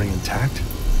memory intact?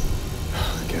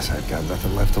 Guess I've got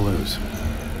nothing left to lose.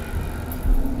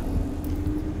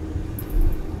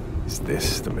 Is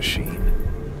this the machine?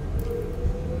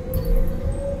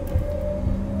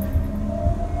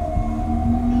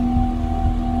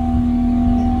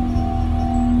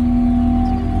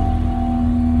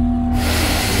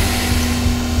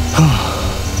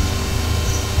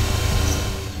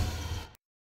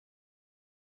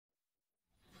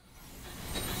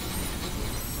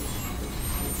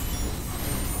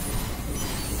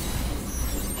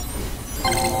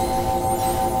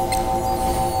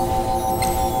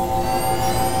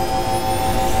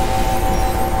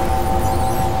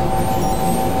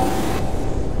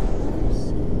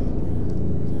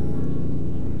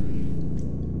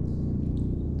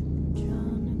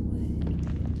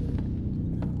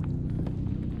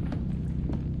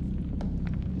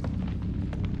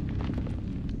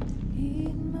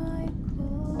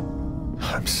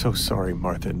 I'm so sorry,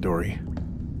 Martha and Dory.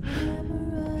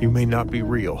 You may not be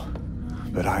real,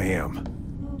 but I am.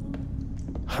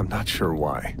 I'm not sure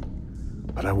why,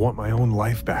 but I want my own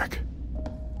life back.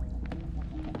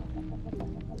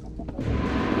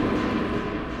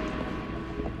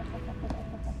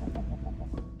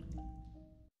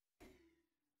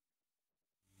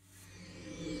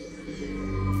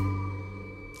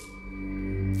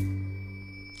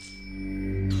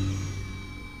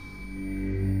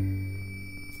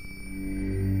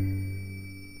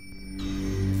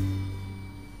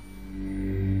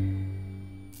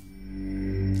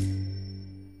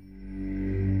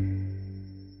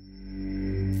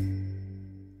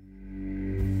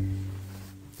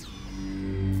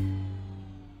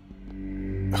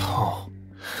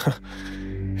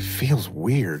 Feels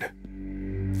weird.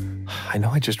 I know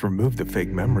I just removed the fake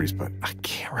memories, but I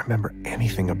can't remember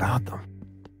anything about them.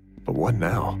 But what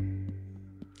now?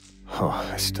 Oh,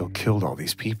 I still killed all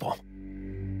these people.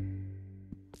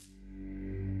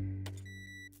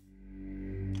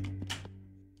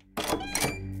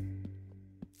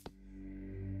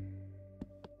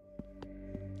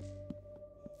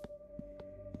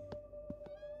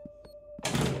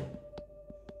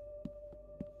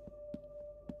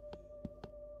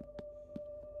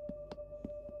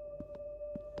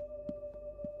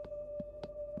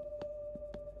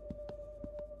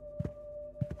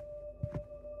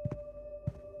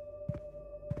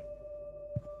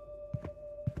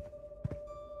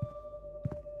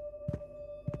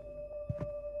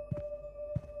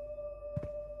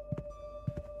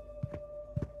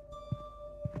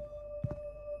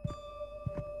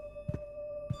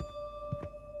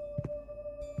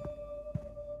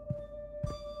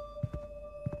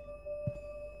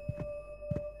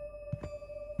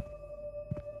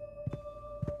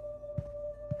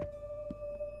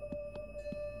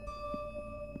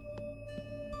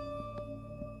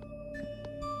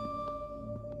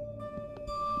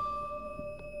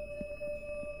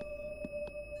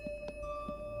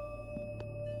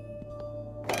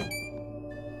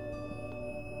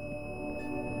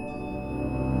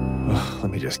 Let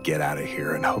me just get out of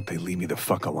here and hope they leave me the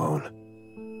fuck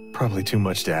alone. Probably too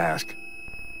much to ask,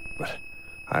 but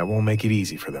I won't make it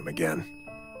easy for them again.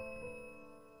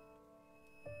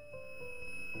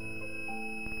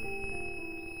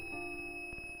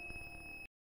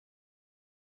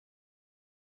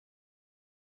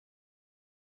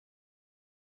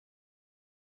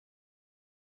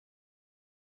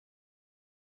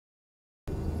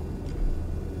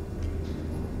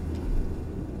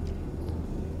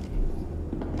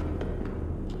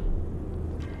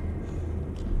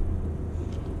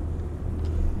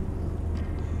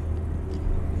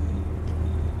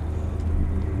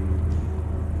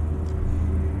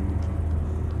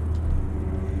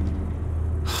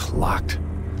 Locked.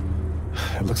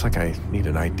 It looks like I need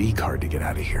an ID card to get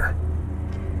out of here.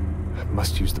 I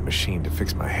must use the machine to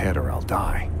fix my head or I'll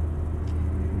die.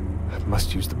 I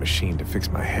must use the machine to fix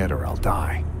my head or I'll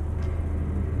die.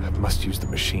 I must use the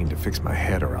machine to fix my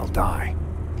head or I'll die.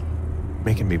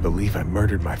 Making me believe I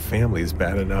murdered my family is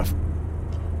bad enough.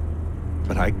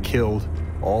 But I killed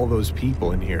all those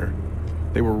people in here.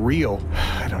 They were real.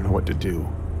 I don't know what to do.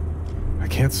 I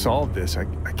can't solve this. I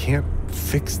can't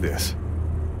fix this.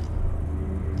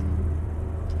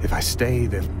 If I stay,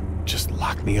 they'll just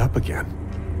lock me up again.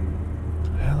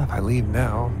 Well, if I leave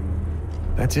now,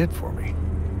 that's it for me.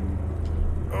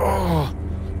 Oh,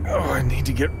 I need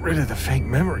to get rid of the fake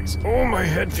memories. Oh, my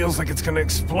head feels like it's gonna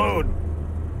explode.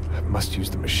 I must use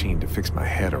the machine to fix my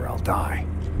head or I'll die.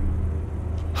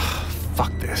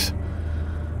 Fuck this.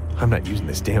 I'm not using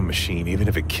this damn machine, even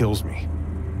if it kills me.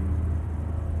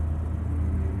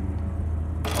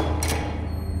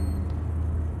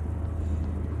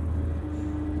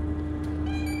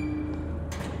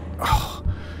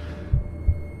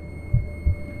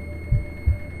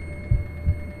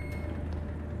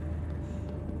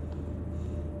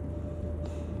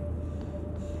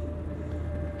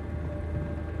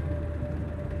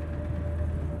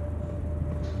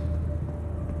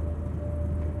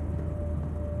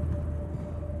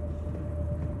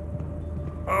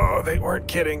 Oh, they weren't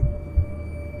kidding.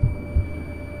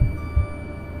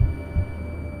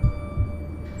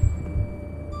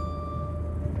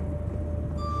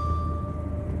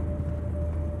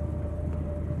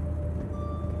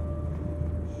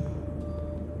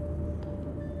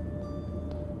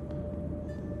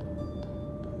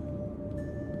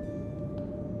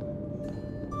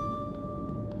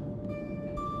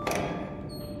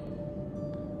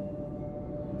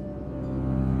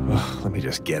 Let me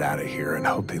just get out of here and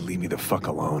hope they leave me the fuck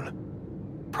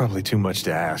alone. Probably too much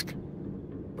to ask,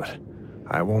 but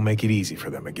I won't make it easy for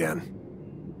them again.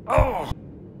 Oh!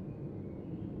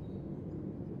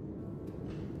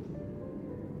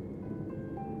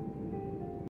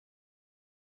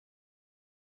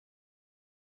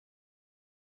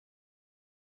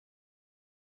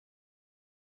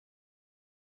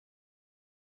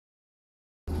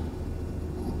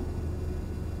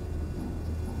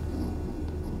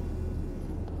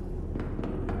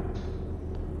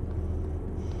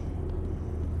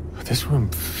 This room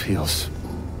feels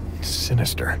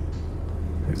sinister.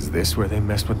 Is this where they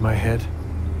messed with my head?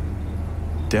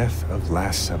 Death of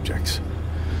last subjects.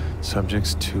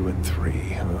 Subjects 2 and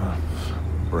 3.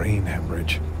 Brain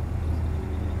hemorrhage.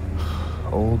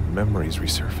 Old memories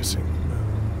resurfacing.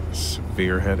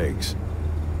 Severe headaches.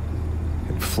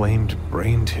 Inflamed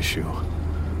brain tissue.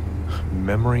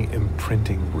 Memory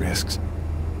imprinting risks.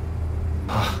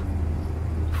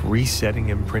 Resetting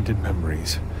imprinted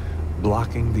memories.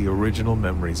 Blocking the original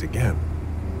memories again.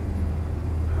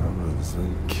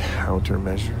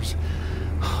 Countermeasures.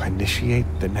 Initiate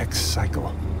the next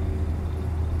cycle.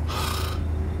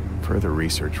 Further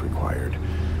research required.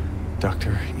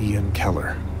 Dr. Ian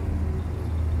Keller.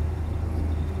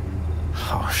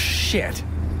 Oh, shit.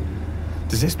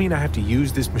 Does this mean I have to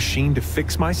use this machine to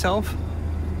fix myself?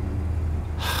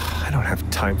 I don't have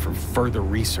time for further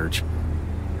research.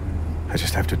 I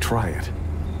just have to try it.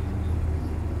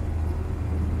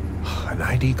 An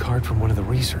ID card from one of the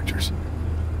researchers.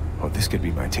 Oh, this could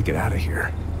be my ticket out of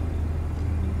here.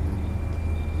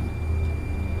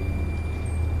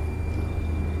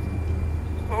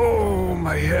 Oh,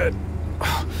 my head.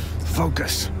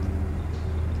 Focus.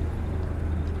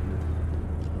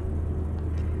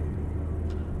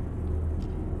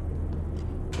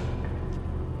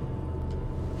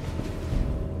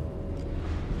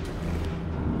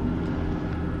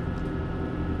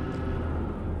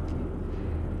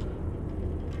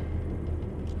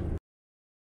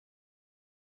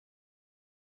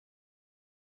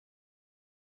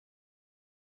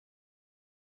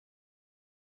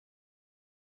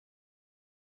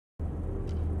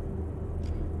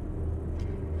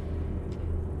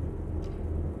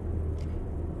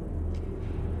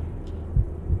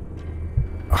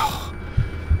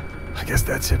 I guess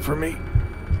that's it for me.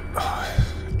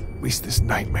 At least this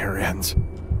nightmare ends.